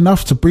knows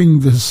enough to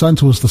bring his son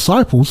to his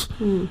disciples.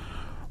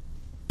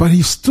 But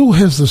he still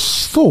has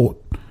this thought,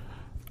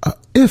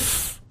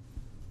 if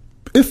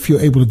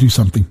you're able to do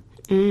something.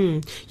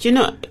 You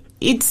know,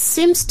 it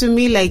seems to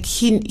me like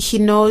he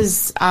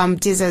knows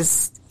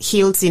Jesus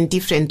heals in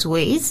different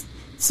ways.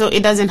 So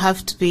it doesn't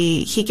have to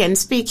be, he can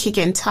speak, he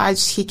can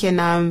touch, he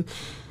can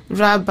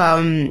rub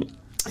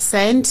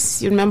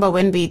scent. You remember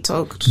when we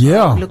talked,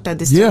 looked at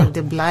the story of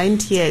the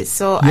blind?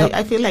 So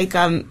I feel like,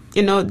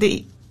 you know,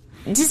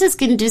 Jesus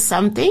can do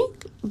something,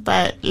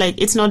 but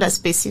like it's not a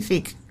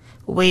specific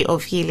way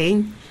of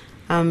healing.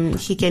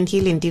 He can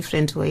heal in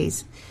different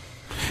ways.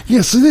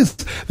 Yes, it is.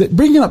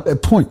 Bringing up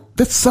that point,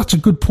 that's such a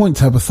good point,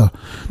 Tabitha,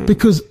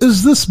 because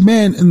is this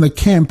man in the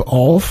camp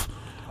of,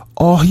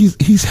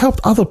 he's helped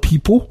other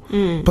people,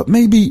 but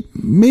maybe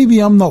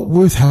I'm not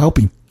worth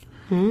helping.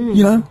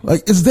 You know,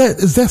 like, is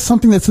that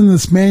something that's in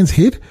this man's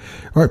head?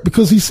 Right?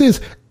 Because he says,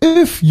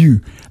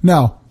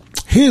 now,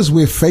 here's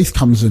where faith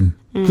comes in.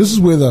 This is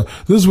where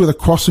the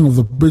crossing of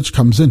the bridge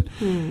comes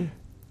in.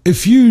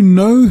 If you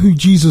know who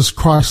Jesus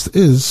Christ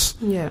is,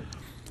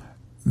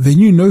 then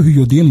you know who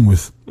you're dealing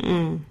with.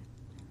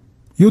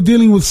 You're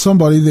dealing with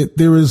somebody that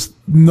there is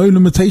no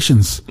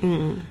limitations.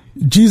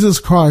 Jesus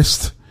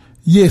Christ,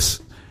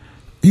 yes,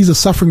 he's a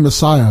suffering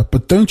Messiah,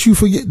 but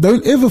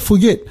don't ever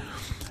forget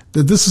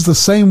that this is the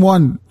same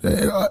one.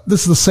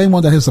 This is the same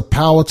one that has the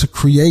power to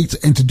create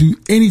and to do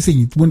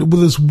anything.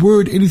 With his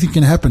word, anything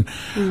can happen.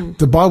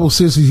 The Bible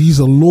says he's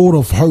a Lord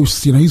of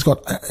hosts. You know,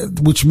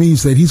 which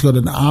means that he's got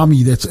an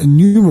army that's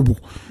innumerable.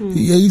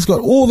 He's got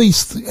all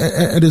these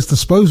at his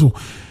disposal.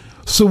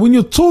 So when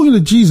you're talking to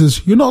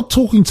Jesus, you're not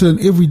talking to an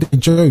everyday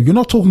Joe. You're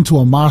not talking to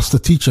a master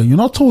teacher. You're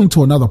not talking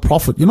to another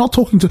prophet. You're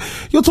talking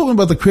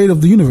about the creator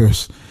of the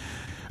universe,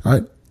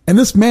 right? And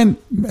this man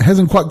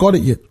hasn't quite got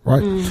it yet,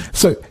 right?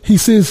 So he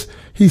says,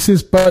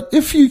 but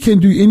if you can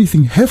do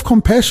anything, have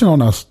compassion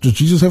on us. Does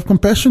Jesus have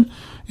compassion?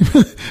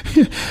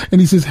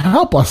 And he says,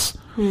 help us.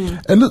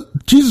 And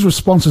look, Jesus'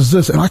 response is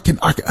this, and I can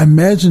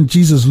imagine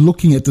Jesus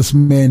looking at this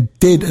man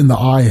dead in the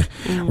eye,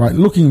 right?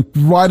 Looking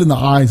right in the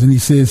eyes, and he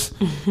says,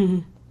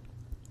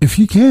 if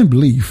you can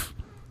believe,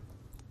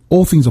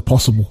 all things are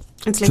possible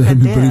to him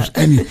who believes.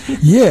 And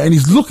and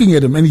he's looking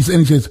at him, and he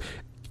says,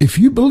 if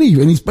you believe,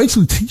 and he's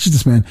basically teaching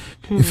this man,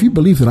 if you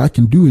believe that I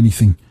can do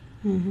anything,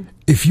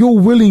 if you're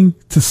willing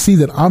to see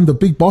that I'm the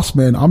big boss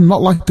man, I'm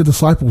not like the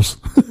disciples.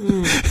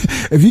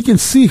 If you can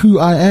see who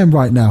I am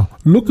right now,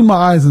 look in my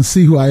eyes and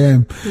see who I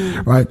am,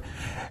 right?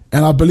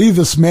 And I believe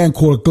this man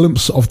caught a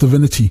glimpse of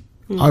divinity.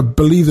 I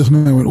believe this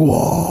man went,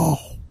 whoa.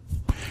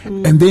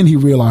 And then he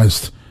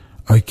realized,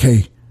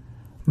 okay,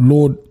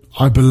 Lord,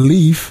 I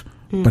believe,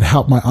 but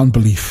help my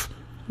unbelief.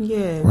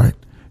 Right?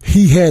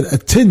 He had a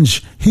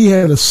tinge. He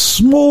had a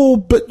small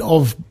bit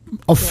of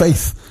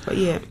faith.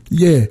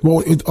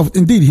 Well,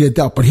 indeed he had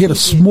doubt, but he had a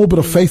small bit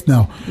of faith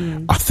now.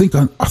 I think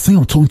I'm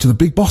talking to the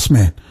big boss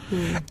man.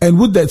 And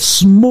with that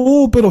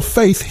small bit of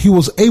faith, he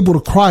was able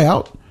to cry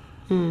out,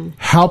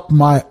 help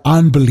my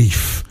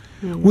unbelief.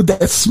 With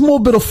that small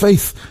bit of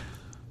faith,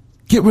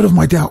 get rid of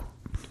my doubt.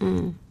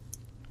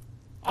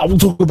 I will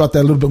talk about that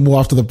a little bit more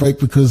after the break,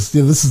 because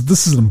this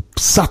is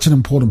such an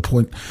important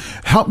point.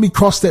 Help me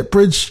cross that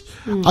bridge.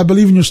 I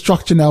believe in your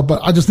structure now, but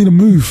I just need to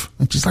move.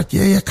 And she's like,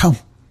 yeah, come.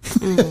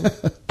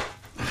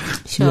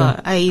 Sure.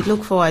 Yeah. I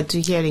look forward to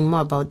hearing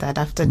more about that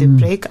after the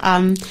break.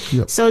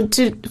 So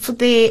for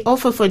the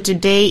offer for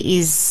today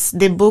is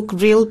the book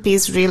Real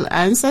Peace, Real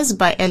Answers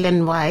by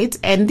Ellen White.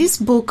 And this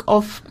book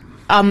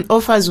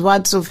offers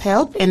words of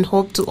help and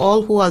hope to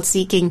all who are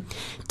seeking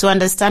to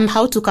understand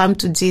how to come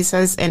to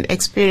Jesus and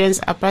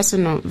experience a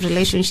personal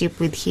relationship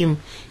with Him.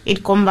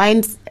 It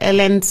combines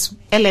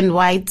Ellen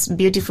White's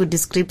beautiful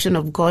description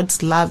of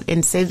God's love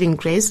and saving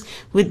grace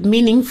with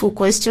meaningful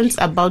questions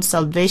about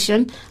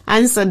salvation,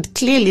 answered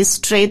clearly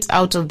straight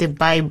out of the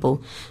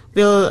Bible.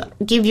 We'll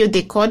give you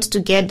the code to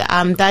get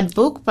that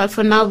book, but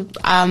for now,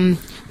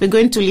 we're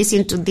going to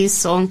listen to this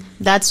song,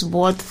 That's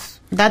What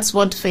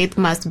Faith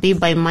Must Be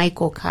by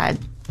Michael Card.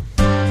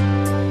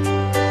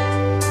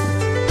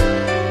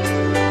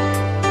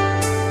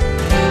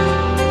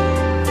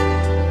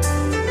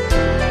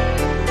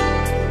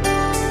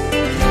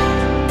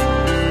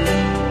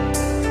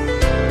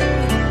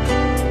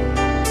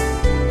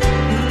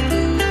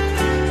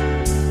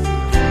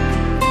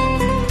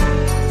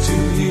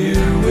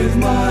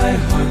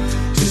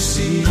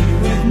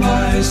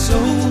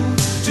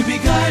 To be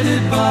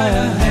guided by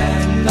a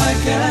hand I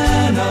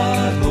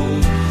cannot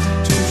hold,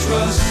 to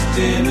trust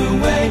in a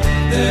way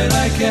that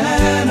I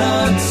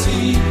cannot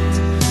see.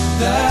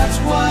 That's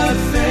what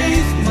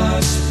faith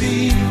must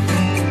be.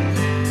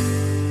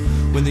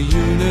 When the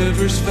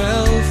universe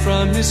fell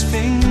from His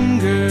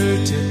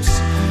fingertips,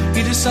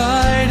 He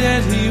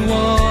decided He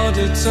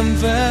wanted some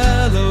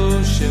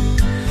fellowship.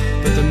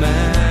 But the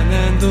man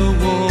and the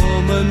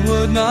woman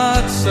would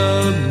not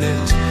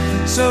submit,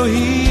 so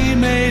He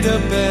made a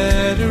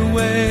better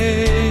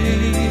way.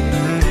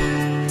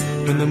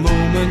 When the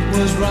moment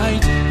was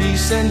right, He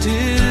sent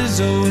His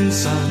own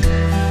Son,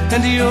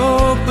 and He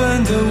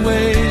opened the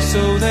way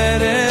so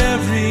that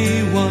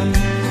everyone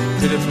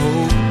could have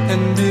hope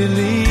and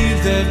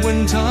believe that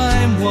when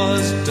time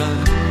was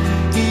done,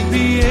 He'd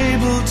be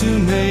able to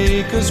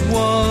make us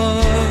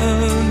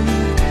one.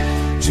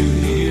 To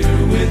hear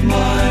with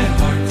my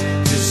heart,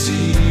 to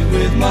see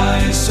with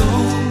my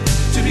soul,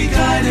 to be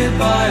guided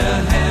by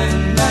a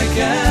hand I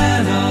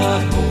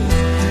cannot hold,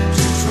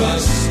 to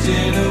trust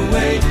in a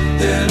way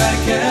that I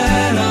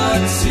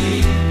cannot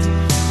see.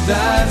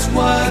 That's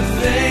what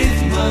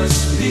faith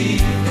must be.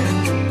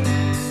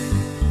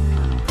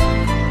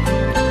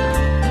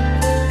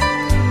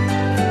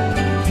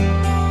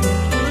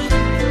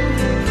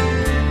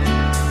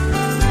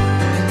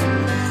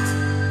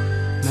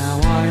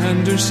 Now I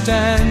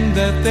understand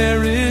that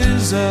there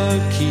is a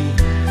key.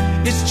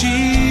 It's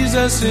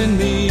Jesus in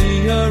me,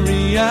 a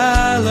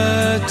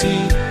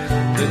reality.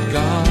 That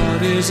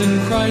God is in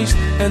Christ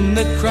and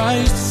that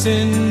Christ's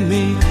in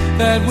me.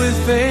 That with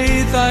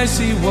faith I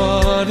see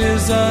what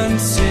is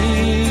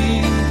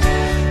unseen.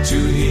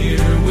 To hear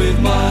with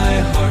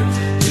my heart,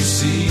 to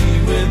see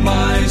with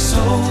my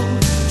soul,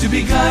 to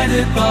be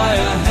guided by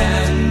a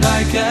hand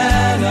I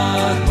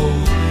cannot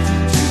hold,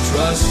 to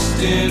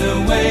trust in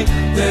a way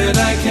that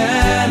I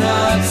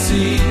cannot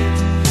see.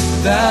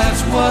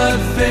 That's what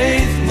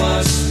faith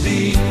must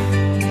be.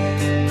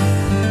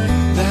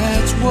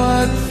 That's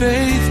what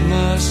faith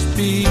must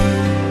be.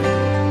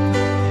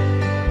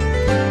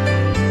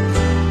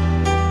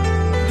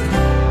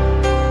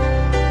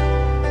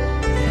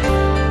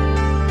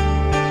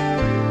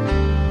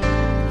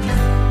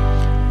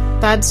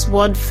 That's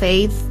What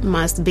Faith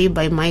Must Be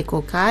by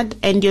Michael Card.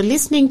 And you're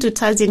listening to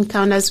Thursday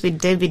Encounters with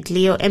David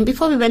Leo. And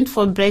before we went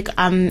for break,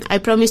 I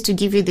promised to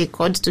give you the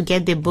code to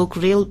get the book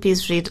Real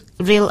Peace,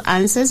 Real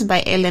Answers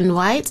by Ellen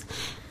White.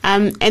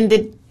 And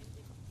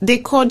the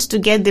code to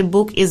get the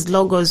book is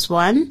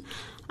Logos1,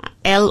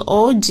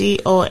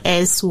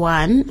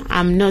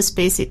 LOGOS1. No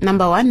space,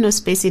 number 1, no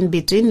space in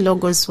between,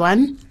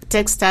 Logos1.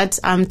 Text that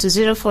to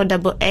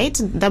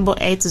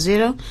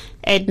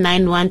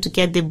 0488880891 to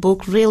get the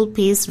book Real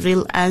Peace,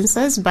 Real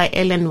Answers by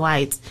Ellen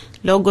White.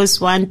 Logos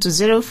 1 to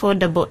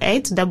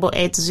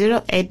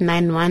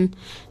 0488880891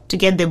 to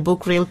get the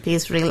book Real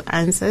Peace, Real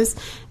Answers.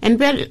 And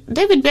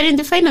David, we're in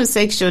the final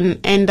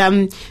section. And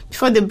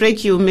before the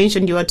break, you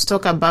mentioned you were to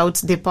talk about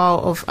the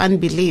power of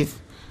unbelief.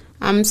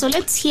 So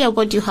let's hear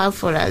what you have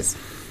for us.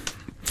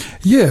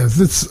 Yeah,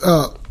 this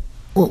power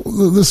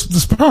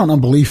of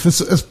unbelief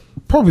is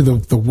probably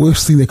the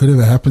worst thing that could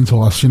ever happen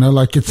to us,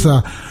 like it's,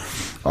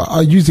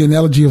 I use the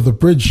analogy of the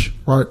bridge,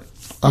 right?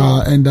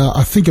 And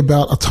I think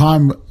about a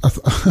time,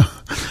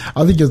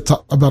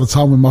 about a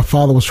time when my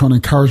father was trying to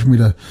encourage me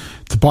to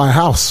buy a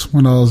house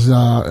when I was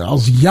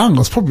young. I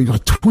was probably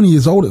like 20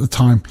 years old at the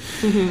time.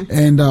 Mm-hmm.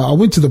 And, I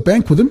went to the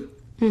bank with him.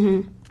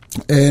 Mm-hmm.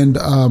 And,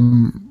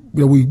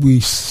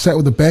 we sat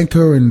with the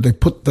banker and they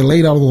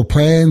laid out all the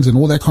plans and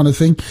all that kind of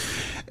thing.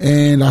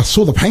 And I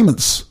saw the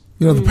payments.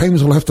 The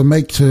payments I'll have to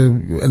make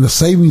and the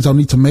savings I'll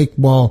need to make it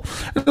was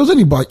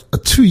only about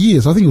 2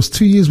 years. I think it was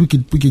 2 years we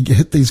could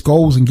hit these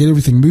goals and get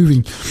everything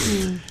moving.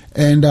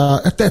 And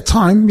at that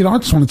time, I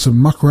just wanted to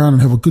muck around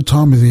and have a good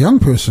time as a young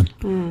person.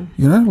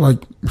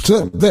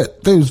 So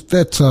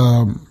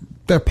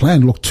that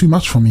plan looked too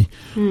much for me,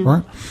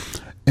 right?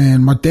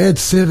 And my dad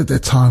said at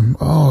that time,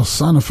 "Oh,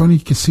 son, if only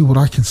you could see what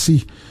I can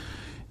see."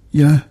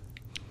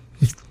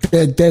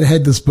 Dad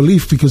had this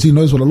belief because he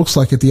knows what it looks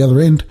like at the other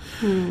end.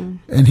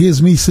 And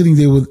here's me sitting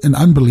there with an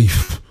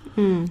unbelief,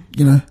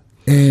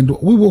 And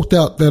we walked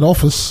out that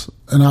office,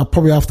 and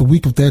probably after a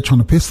week of Dad trying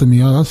to pester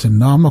me, I said,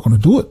 "No, I'm not going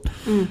to do it."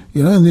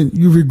 And then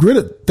you regret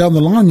it down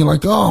the line. You're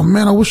like, "Oh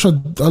man, I wish I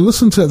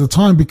listened to it at the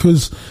time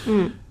because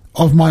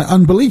of my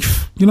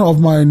unbelief, of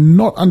my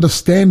not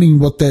understanding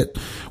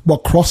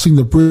what crossing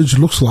the bridge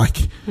looks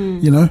like,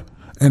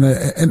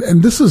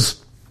 And this is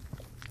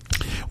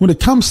when it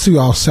comes to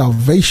our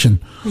salvation,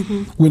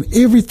 when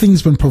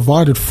everything's been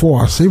provided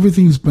for us,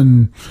 it's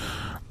been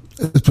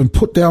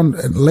put down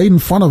and laid in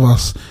front of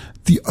us.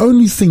 The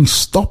only thing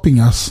stopping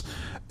us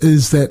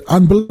is that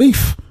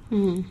unbelief,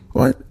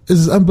 right?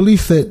 Is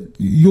unbelief that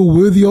you're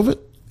worthy of it.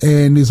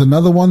 And there's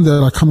another one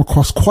that I come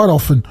across quite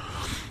often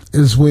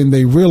is when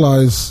they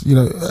realize,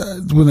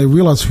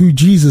 who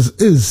Jesus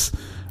is,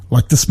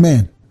 like this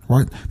man,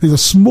 right? There's a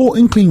small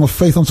inkling of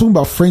faith. I'm talking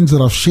about friends that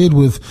I've shared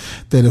with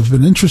that have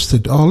been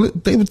interested. Oh,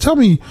 David, tell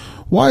me,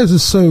 why is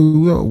this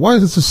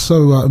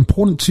so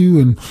important to you,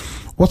 and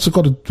what's it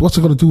got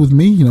to do with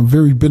me?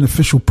 Very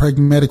beneficial,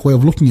 pragmatic way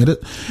of looking at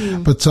it.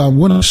 But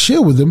when I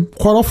share with them,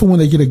 quite often when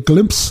they get a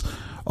glimpse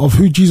of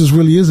who Jesus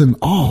really is, and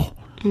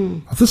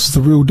this is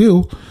the real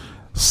deal.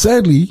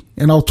 Sadly,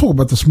 and I'll talk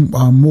about this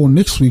more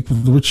next week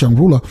with the rich young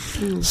ruler.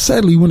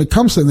 Sadly, when it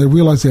comes to it, they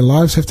realize their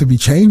lives have to be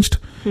changed.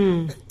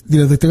 They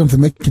have to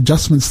make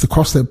adjustments to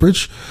cross that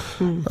bridge.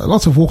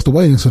 Lots have walked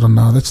away and said, "Oh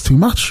no, that's too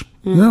much."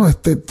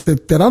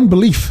 That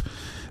unbelief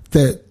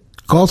that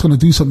God's going to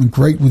do something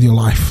great with your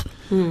life.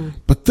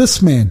 But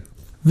this man,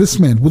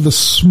 with the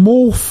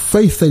small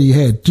faith that he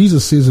had,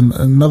 Jesus says in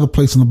another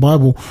place in the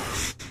Bible,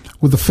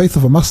 with the faith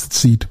of a mustard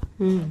seed,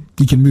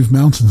 he can move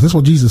mountains. That's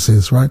what Jesus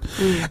says, right?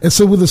 And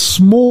so with a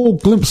small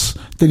glimpse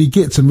that he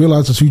gets and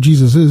realizes who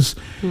Jesus is,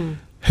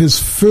 his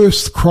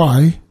first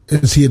cry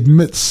is he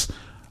admits,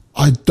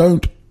 "I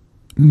don't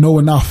know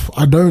enough.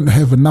 I don't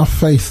have enough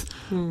faith,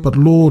 but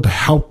Lord,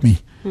 help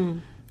me.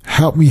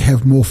 Help me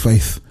have more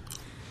faith."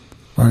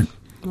 Right?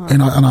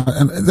 And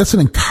that's an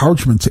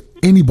encouragement to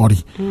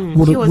anybody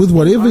with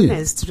whatever.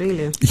 Honest,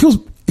 really. He was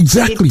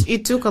exactly.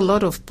 It took a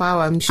lot of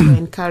power, I'm sure,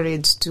 and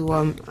courage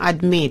to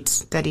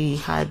admit that he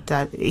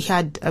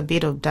had a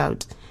bit of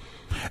doubt.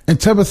 And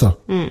Tabitha,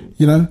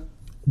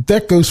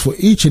 that goes for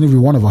each and every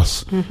one of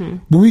us.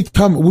 When we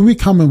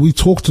come and we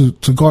talk to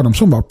God, I'm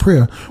talking about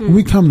prayer. When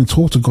we come and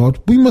talk to God,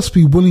 we must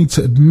be willing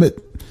to admit,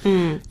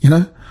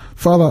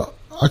 Father,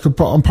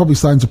 I'm probably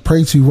starting to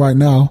pray to you right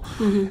now,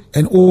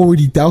 and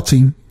already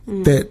doubting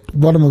that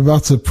what I'm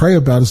about to pray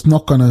about is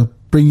not going to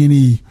bring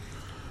any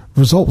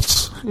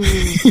results.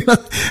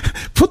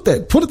 Put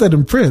that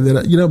in prayer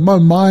that, my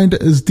mind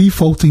is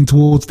defaulting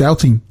towards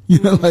doubting,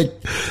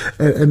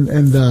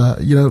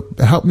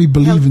 help me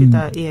believe in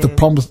the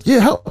promise.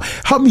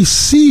 Help me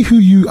see who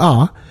you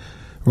are,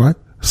 right?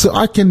 So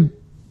I can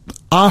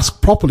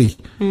ask properly,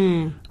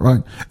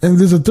 right? And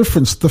there's a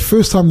difference. The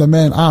first time the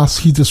man asks,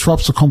 he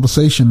disrupts the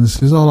conversation and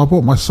says, "Oh, I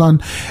brought my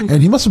son," and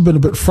he must have been a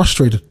bit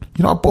frustrated.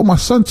 "I brought my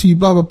son to you,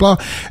 blah, blah, blah."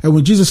 And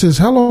when Jesus says,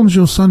 "How long has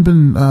your son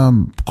been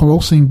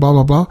convulsing, blah,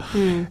 blah, blah?"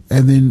 And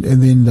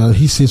then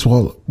he says,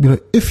 "Well,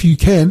 if you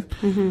can."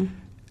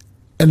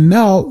 And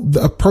now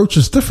the approach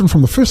is different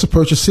from the first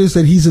approach. It says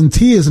that he's in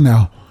tears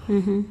now.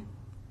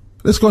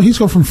 He's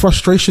gone from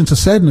frustration to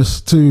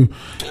sadness to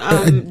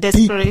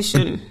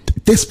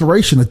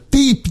desperation, a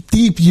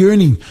deep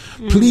yearning.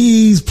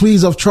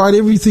 Please, I've tried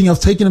everything. I've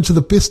taken him to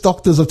the best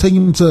doctors. I've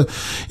taken him to,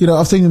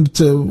 I've taken him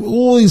to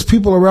all these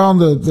people around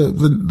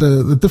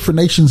the different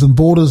nations and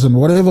borders and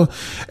whatever,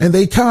 and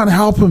they can't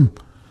help him.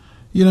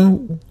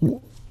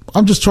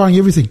 I'm just trying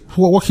everything.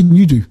 What can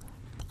you do?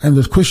 And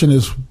the question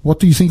is, what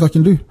do you think I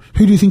can do?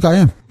 Who do you think I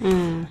am?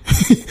 Who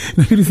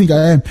do you think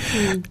I am?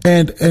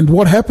 And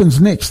what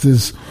happens next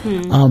is,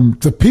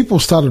 the people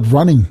started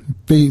running.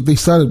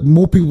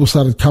 More people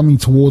started coming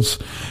towards,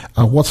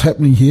 what's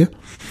happening here.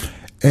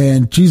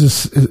 And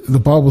Jesus, the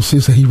Bible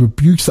says that he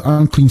rebukes the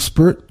unclean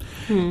spirit,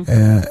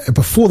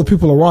 before the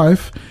people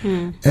arrive.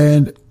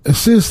 And it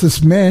says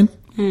this man,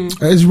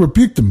 as he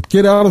rebuked them,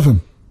 "Get out of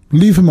him.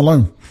 Leave him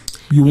alone.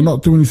 You will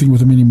not do anything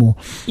with him anymore."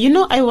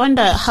 I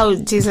wonder how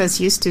Jesus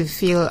used to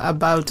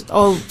felt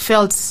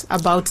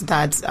about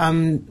that,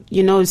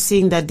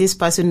 seeing that this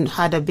person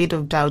had a bit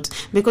of doubt.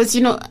 Because,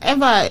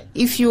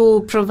 if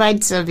you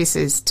provide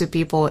services to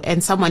people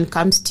and someone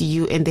comes to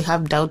you and they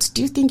have doubts,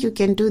 do you think you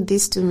can do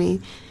this to me?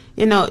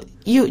 You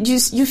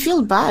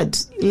feel bad.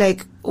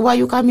 Like, why are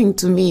you coming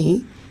to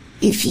me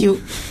if you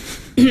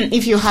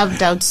have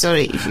doubts?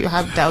 If you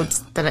have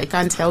doubts that I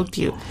can't help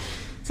you.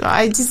 So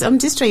I'm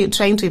just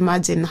trying to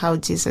imagine how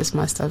Jesus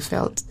must have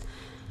felt.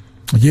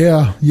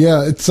 Yeah.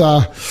 It's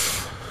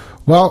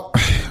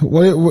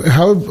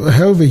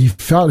however he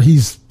felt,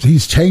 he's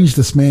changed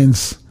this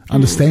man's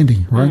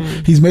understanding, right?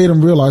 He's made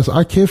him realize,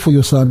 I care for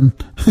your son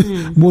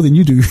more than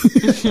you do.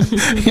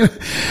 You know?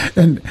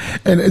 And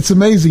it's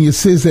amazing. It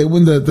says that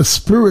when the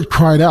Spirit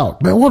cried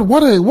out, man,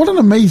 what an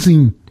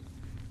amazing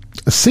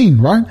scene,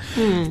 right?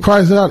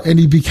 Cries out, and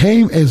he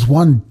became as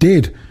one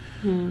dead.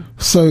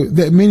 So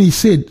that many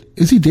said,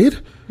 is he dead?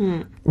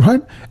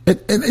 Right?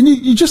 And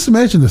you just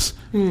imagine this.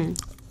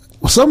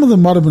 Some of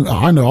them might have been,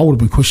 I know I would have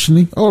been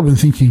questioning. I would have been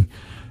thinking,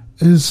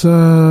 is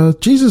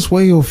Jesus'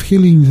 way of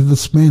healing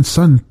this man's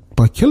son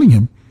by killing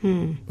him?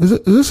 Is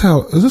this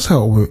how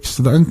it works?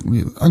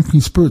 The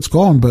unclean spirit's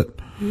gone, but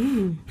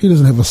he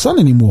doesn't have a son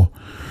anymore,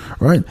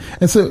 right?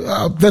 And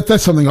so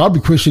that's something I'd be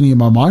questioning in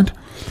my mind.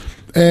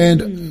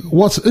 And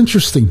what's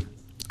interesting,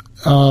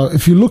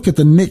 if you look at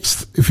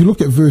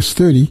verse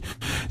 30,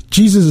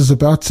 Jesus is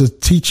about to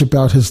teach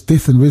about his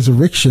death and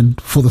resurrection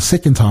for the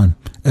second time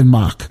in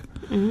Mark.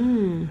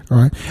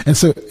 Right, and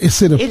so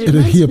it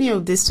reminds me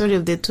of the story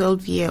of the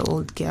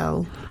 12-year-old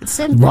girl. It's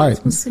same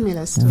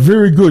similar story.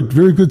 Very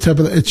good,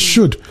 Tabitha. It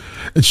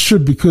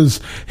should,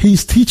 because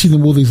he's teaching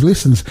them all these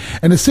lessons.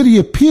 And it said he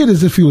appeared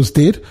as if he was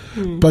dead,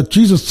 but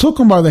Jesus took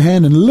him by the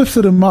hand and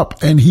lifted him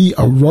up, and he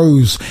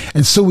arose.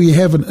 And so we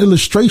have an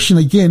illustration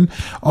again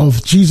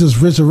of Jesus'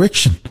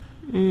 resurrection.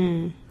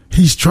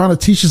 He's trying to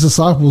teach his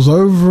disciples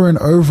over and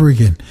over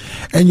again.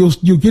 And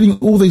you're getting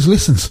all these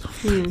lessons.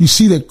 You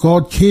see that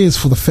God cares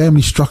for the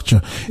family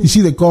structure. You see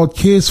that God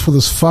cares for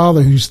this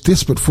father who's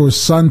desperate for his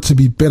son to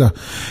be better.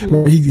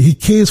 He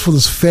cares for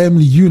this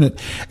family unit.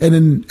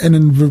 And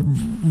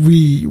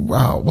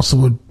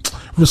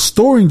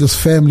restoring this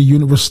family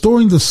unit,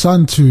 restoring the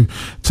son to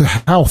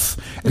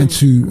health and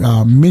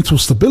to mental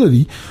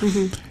stability,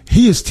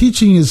 he is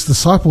teaching his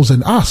disciples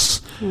and us.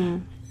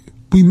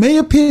 We may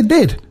appear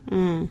dead,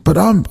 but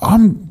I'm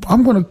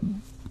going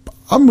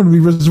to be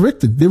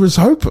resurrected. There is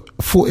hope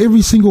for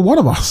every single one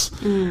of us,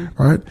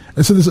 right?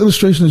 And so this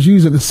illustration is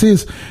used, and it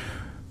says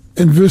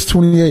in verse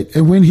 28,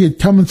 and when he had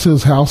come into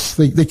his house,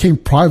 they came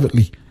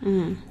privately,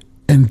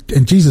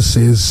 and Jesus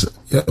says,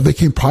 they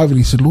came privately.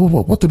 He said, Lord,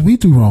 what did we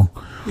do wrong?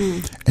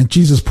 And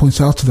Jesus points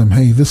out to them,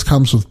 hey, this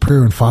comes with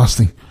prayer and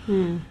fasting.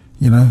 You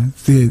know,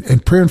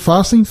 and prayer and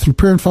fasting, through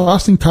prayer and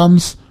fasting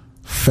comes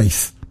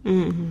faith.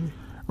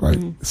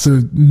 Right.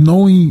 So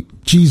knowing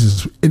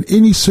Jesus in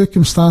any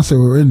circumstance that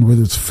we're in,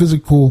 whether it's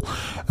physical,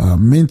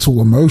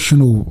 mental,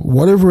 emotional,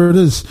 whatever it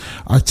is,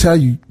 I tell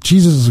you,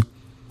 Jesus is a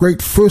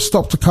great first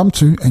stop to come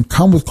to, and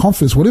come with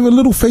confidence. Whatever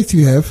little faith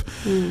you have,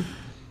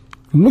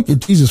 look at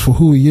Jesus for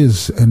who he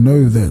is and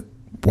know that,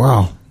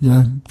 wow, you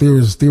know, there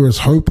is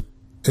hope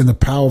in the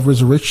power of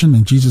resurrection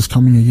and Jesus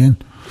coming again.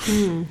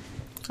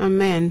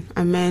 Amen.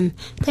 Amen.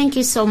 Thank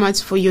you so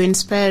much for your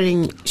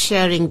inspiring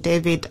sharing,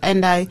 David.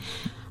 And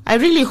I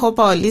really hope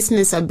our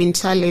listeners have been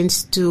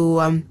challenged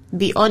to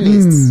be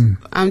honest,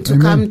 to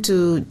come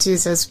to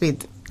Jesus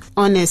with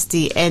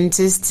honesty and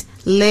just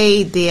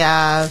lay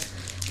their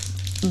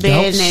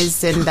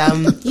bareness and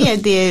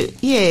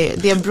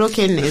their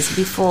brokenness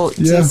before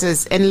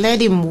Jesus, and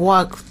let him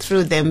walk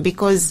through them.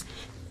 Because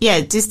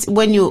just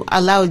when you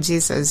allow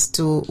Jesus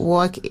to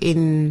walk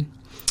in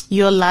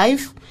your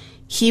life,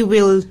 he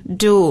will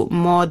do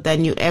more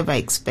than you ever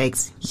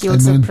expect. He'll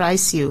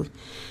surprise you.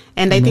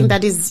 And I think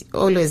that is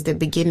always the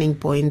beginning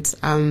point.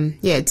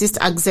 Just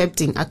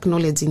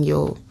acknowledging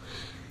your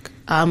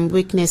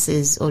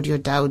weaknesses or your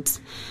doubts.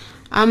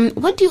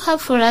 What do you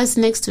have for us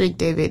next week,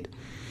 David?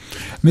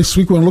 Next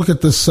week, we're going to look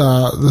at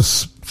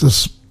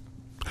this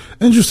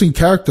interesting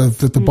character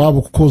that the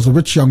Bible calls the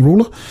rich young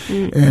ruler.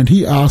 And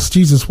he asked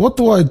Jesus, what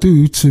do I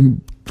need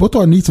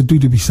to do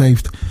to be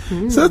saved?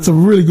 So that's a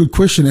really good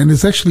question, and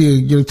it's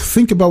actually to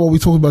think about what we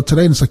talked about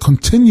today, and it's a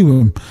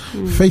continuum.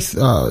 Faith,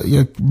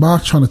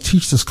 Mark trying to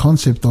teach this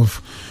concept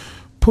of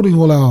putting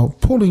all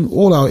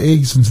our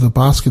eggs into the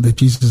basket that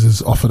Jesus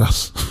has offered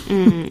us.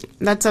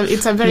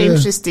 It's a very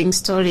interesting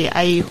story.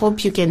 I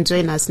hope you can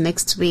join us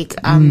next week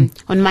on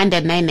Monday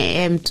at 9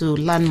 a.m. to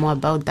learn more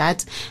about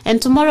that.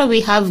 And tomorrow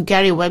we have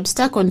Gary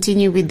Webster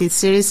continue with the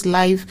series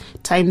Life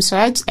Time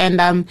Search,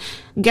 and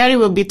Gary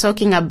will be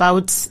talking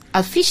about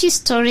a fishy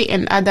story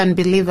and other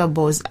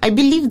unbelievables. I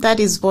believe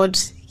that is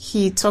what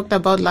he talked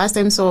about last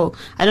time, so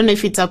I don't know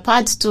if it's a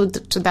part to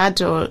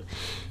that or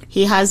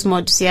he has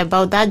more to say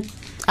about that.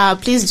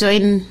 Please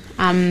join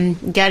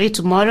Gary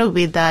tomorrow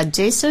with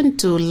Jason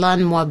to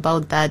learn more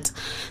about that.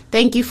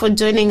 Thank you for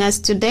joining us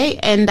today,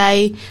 and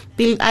I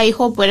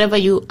hope wherever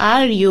you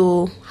are,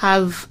 you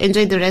have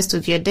enjoyed the rest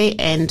of your day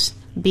and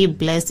be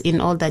blessed in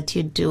all that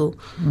you do.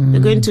 We're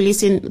going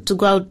to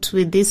go out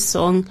with this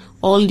song,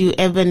 All You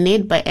Ever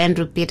Need by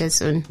Andrew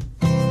Peterson.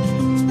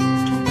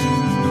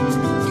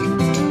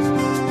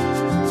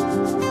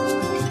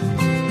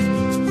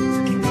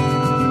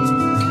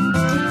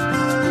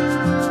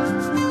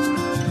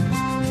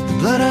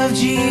 Blood of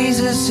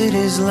Jesus, it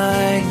is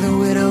like the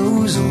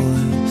widow's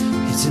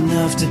oil. It's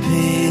enough to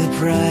pay the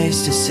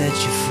price to set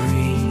you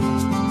free.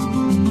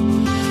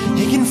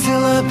 It can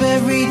fill up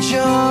every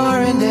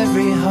jar and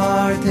every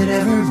heart that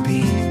ever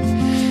beat.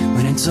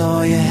 When it's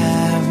all you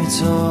have,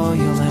 it's all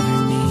you'll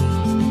ever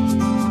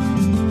need.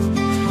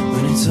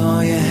 When it's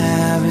all you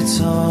have, it's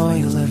all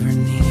you'll ever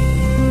need.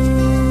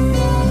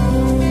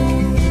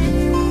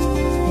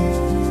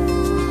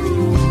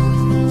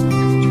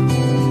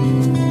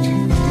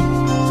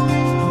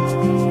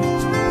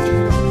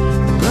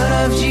 The blood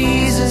of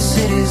Jesus,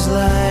 it is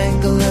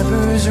like the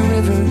leper's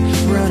river,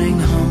 running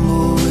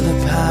humble with a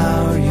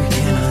power you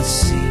cannot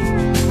see.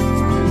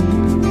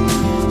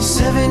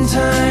 7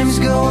 times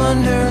go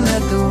under,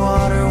 let the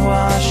water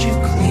wash you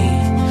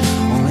clean.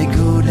 Only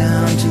go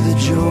down to the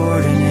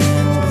Jordan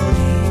and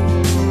believe.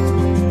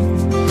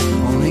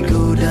 Only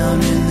go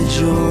down in the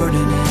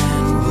Jordan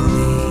and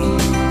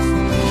believe.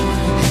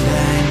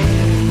 And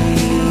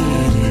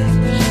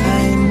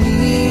I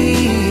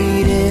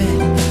need it.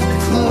 The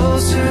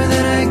closer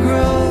that I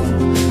grow,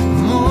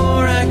 the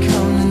more I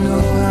come to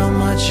know how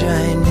much I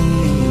need.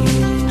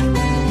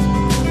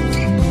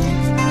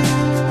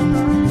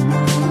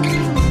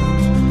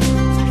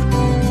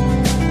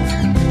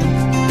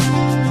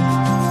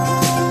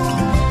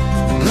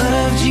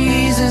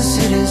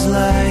 It is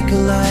like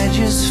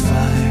Elijah's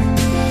fire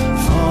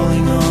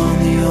falling on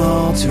the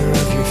altar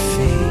of your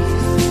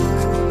faith.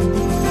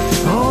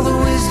 All the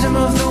wisdom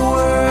of the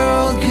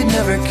world could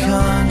never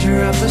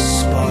conjure up a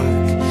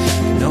spark.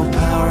 No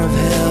power of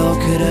hell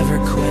could ever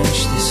quench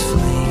this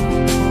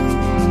flame.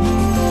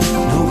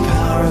 No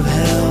power of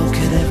hell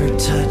could ever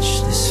touch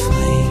this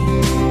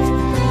flame.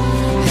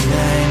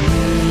 And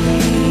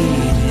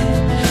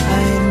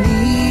I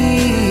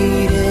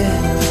need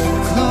it.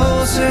 The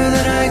closer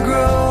that I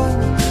grow,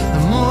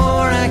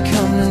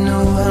 to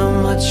know how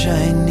much I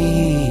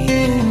need.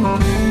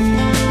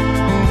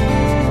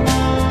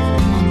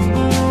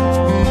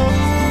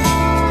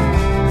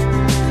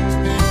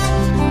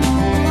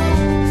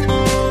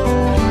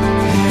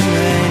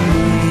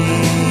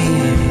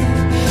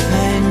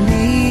 I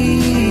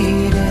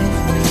need it.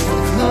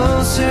 The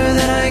closer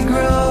that I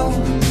grow,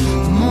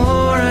 the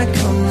more I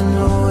come to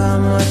know how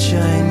much I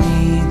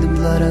need. The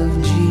blood of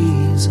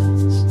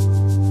Jesus.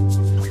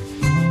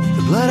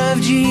 The blood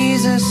of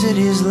Jesus, it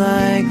is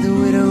like the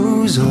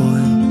widow's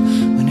oil.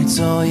 When it's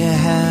all you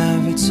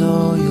have, it's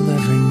all you'll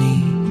ever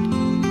need.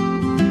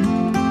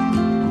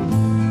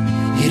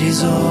 It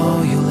is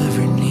all you'll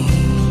ever need.